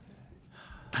way?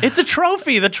 It's a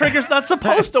trophy. The trigger's not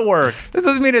supposed to work. This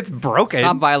doesn't mean it's broken.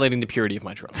 Stop violating the purity of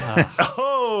my trophy.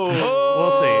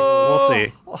 We'll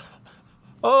see.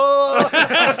 All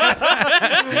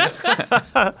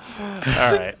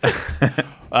right.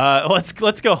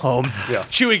 Let's go home. Yeah.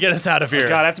 Chewie, get us out of here.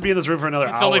 God, I have to be in this room for another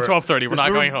hour. It's only 12:30. We're This not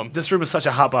room- going home. This room is such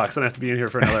a hot box, and I have to be in here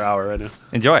for another hour right now.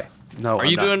 Enjoy. No, Are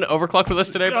you doing overclock with us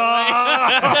today,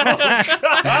 by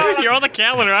the way? You're on the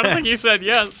calendar. I don't think you said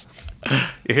yes.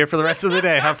 You're here for the rest of the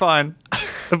day. Have fun.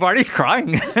 The party's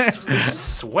crying.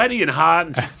 sweaty and hot?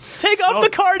 And just Take off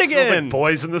the smells cardigan. like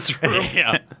boys in this room.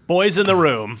 Yeah. Boys in the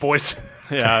room. Boys.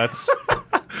 Yeah, that's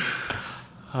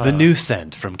the new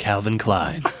scent from Calvin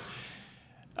Klein.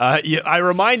 I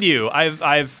remind you,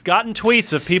 I've gotten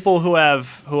tweets of people who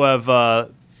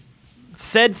have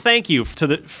said thank you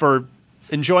for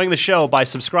enjoying the show by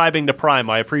subscribing to Prime.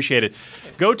 I appreciate it.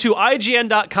 Go to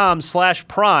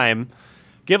IGN.com/Prime.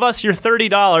 Give us your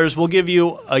 $30. We'll give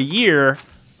you a year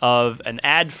of an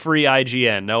ad-free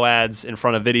IGN. No ads in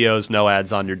front of videos, no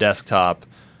ads on your desktop.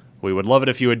 We would love it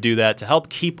if you would do that to help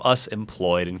keep us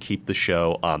employed and keep the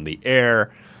show on the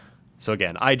air. So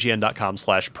again,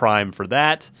 IGN.com/Prime for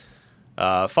that.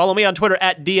 Follow me on Twitter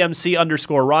at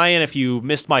DMC_Ryan. If you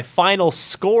missed my final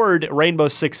scored Rainbow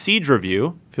Six Siege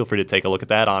review, feel free to take a look at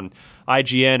that on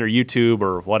IGN or YouTube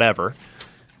or whatever.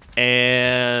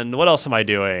 And what else am I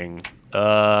doing? Doing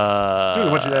a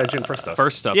bunch of IGN first stuff.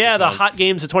 First up. Yeah, this the month. Hot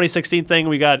Games of 2016 thing.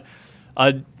 We got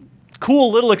a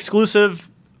cool little exclusive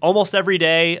almost every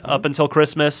day up until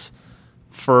Christmas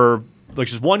for like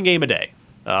just one game a day.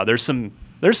 There's some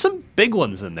big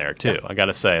ones in there too. I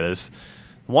gotta say, there's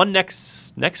one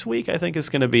next week. I think is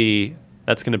going to be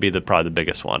probably the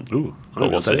biggest one. Ooh,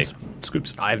 but we'll see.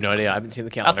 Scoops. I have no idea. I haven't seen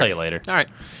the calendar. I'll tell you later. All right.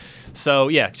 So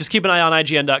yeah, just keep an eye on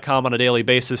IGN.com on a daily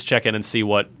basis. Check in and see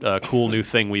what cool new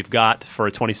thing we've got for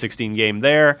a 2016 game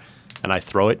there. And I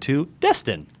throw it to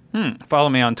Destin. Follow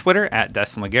me on Twitter at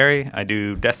Destin Legary. I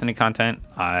do Destiny content.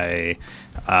 I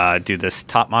do this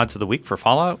top mods of the week for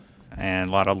Fallout and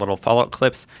a lot of little Fallout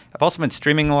clips. I've also been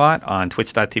streaming a lot on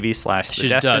twitch.tv/the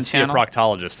Destin See a channel.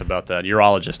 proctologist about that.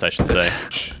 Urologist, I should say.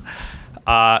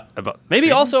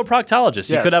 Maybe also a proctologist.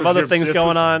 You could have other things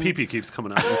going on. Pee-pee keeps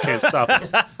coming out. You can't stop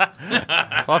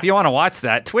it. Well, if you want to watch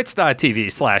that,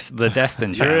 twitch.tv/the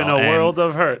Destin channel. You're in a and world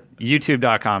of hurt.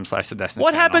 YouTube.com/the Destin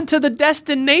What channel. happened to the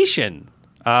Destination?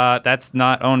 That's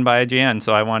not owned by IGN,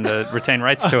 so I wanted to retain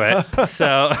rights to it.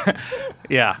 So,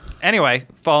 yeah. Anyway,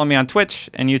 follow me on Twitch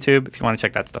and YouTube if you want to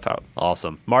check that stuff out.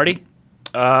 Awesome. Marty?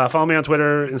 Follow me on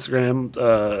Twitter,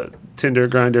 Instagram, Tinder,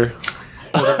 Grindr,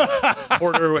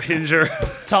 Porter, Hinger,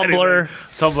 Tumblr.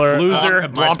 Tumblr, Loser,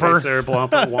 MySpacer,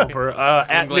 Blomper, Womper,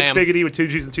 at Glam. Nick Biggity with 2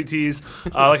 G's and 2 T's.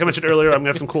 Like I mentioned earlier, I'm gonna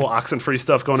have some cool Oxenfree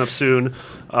stuff going up soon.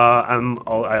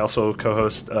 I also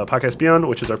co-host Podcast Beyond,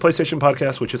 which is our PlayStation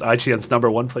podcast, which is IGN's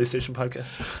 #1 PlayStation podcast.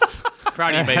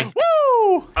 Proud of you, baby.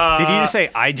 Did you just say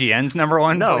IGN's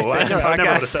 #1 No, I PlayStation never would podcast?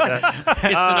 have said that.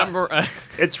 It's the number.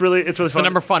 It's really It's fun. the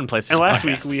number fun PlayStation. And last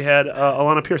podcast. week we had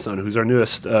Alana Pierce on, who's our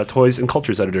newest Toys and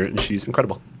Cultures editor, and she's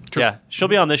incredible. Yeah, she'll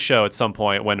be on this show at some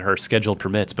point when her schedule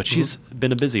permits, but she's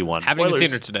been a busy one. Haven't even Spoilers.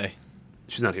 seen her today.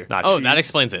 She's not here. Not Oh, she's- that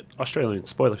explains it. Australian.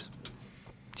 Spoilers.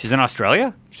 She's in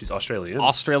Australia? She's Australian.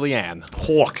 Australian.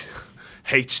 Hawk.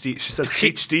 HD. She said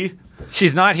HD.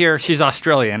 She's not here. She's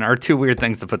Australian. Are two weird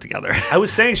things to put together. I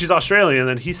was saying she's Australian,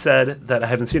 and he said that I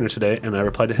haven't seen her today, and I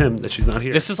replied to him that she's not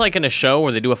here. This is like in a show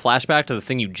where they do a flashback to the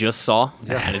thing you just saw,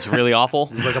 and it's really awful.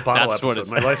 It's like a bottle That's what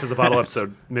episode. it's My life is a bottle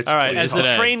episode. Mitch, All right, please. as the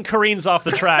today. train careens off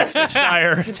the tracks, Mitch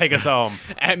Dyer, take us home.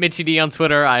 At Mitchy D on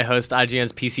Twitter, I host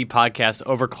IGN's PC podcast,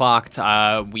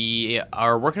 Overclocked. We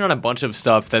are working on a bunch of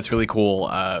stuff that's really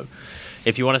cool.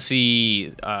 If you want to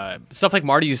see stuff like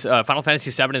Marty's Final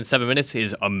Fantasy VII in 7 minutes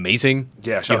is amazing.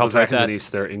 Yeah, You shout out to helped Zach write and that. Denise.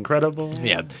 They're incredible.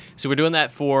 Yeah, so we're doing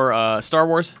that for Star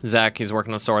Wars. Zach is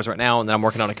working on Star Wars right now, and then I'm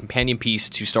working on a companion piece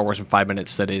to Star Wars in 5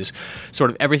 minutes that is sort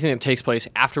of everything that takes place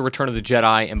after Return of the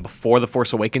Jedi and before The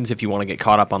Force Awakens, if you want to get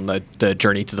caught up on the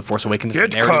journey to The Force Awakens.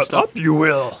 Get narrative caught stuff. up, you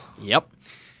will. Yep.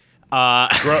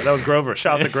 That was Grover.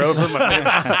 Shout out to Grover,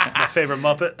 my favorite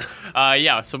Muppet.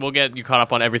 Yeah, so we'll get you caught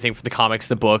up on everything from the comics,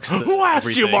 the books. Who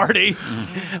asked you, Marty?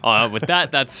 With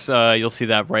that's you'll see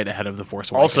that right ahead of The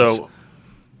Force Awakens. Also,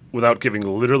 without giving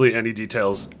literally any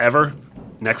details ever,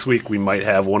 next week we might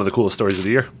have one of the coolest stories of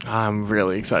the year. I'm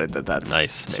really excited that that's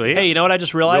Nice. Sweet. Hey, you know what I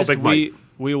just realized? Real big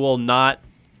We will not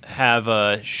have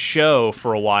a show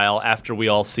for a while after we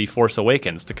all see Force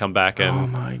Awakens to come back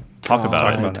and talk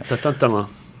about it. Dun, dun, dun, dun.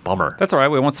 Bummer. That's all right.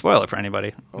 We won't spoil it for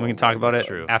anybody. We can talk about it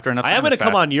True. after enough I am going to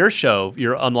come on your show,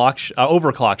 your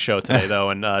Overclock show today,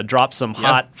 though, and drop some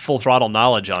hot, full throttle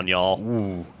knowledge on y'all.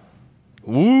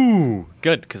 Ooh,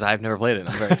 good because I've never played it.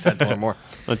 I'm very excited to learn more.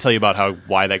 I'm going to tell you about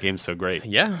why that game's so great.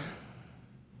 Yeah,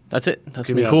 that's it. That's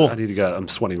Give me. me Cool. I need to go. I'm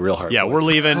sweating real hard. Yeah, boys. we're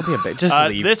leaving. Don't be a bitch. Just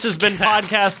leave. This has been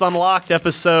Podcast Unlocked,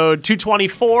 episode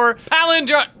 224.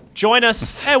 Palindrome. Join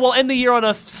us. Hey, we'll end the year on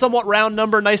a somewhat round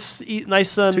number. Nice looking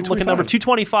number,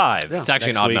 225. It's actually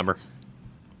an next odd week. number.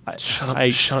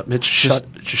 Shut up, Mitch. Just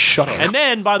shut up. And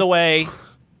then, by the way,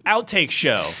 outtake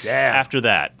show Yeah. after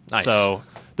that. Nice. So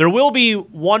there will be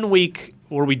 1 week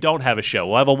where we don't have a show.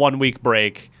 We'll have a 1 week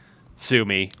break. Sue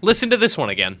me. Listen to this one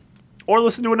again. Or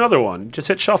listen to another one. Just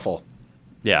hit shuffle.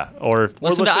 Yeah. Or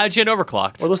Listen to listen- IGN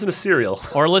Overclocked. Or listen to Serial.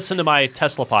 listen to my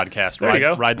Tesla podcast, There you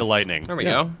go. Ride the Lightning. There we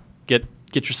go.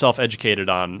 Get yourself educated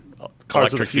on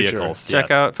Cars of the electric future. vehicles. Check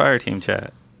Yes. out Fireteam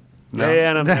Chat.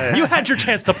 Man, You had your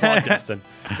chance to plug, Destin.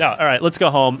 No, all right, let's go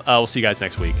home. We'll see you guys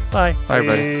next week. Bye. Bye,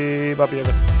 everybody. Hey, Bobby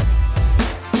Evans.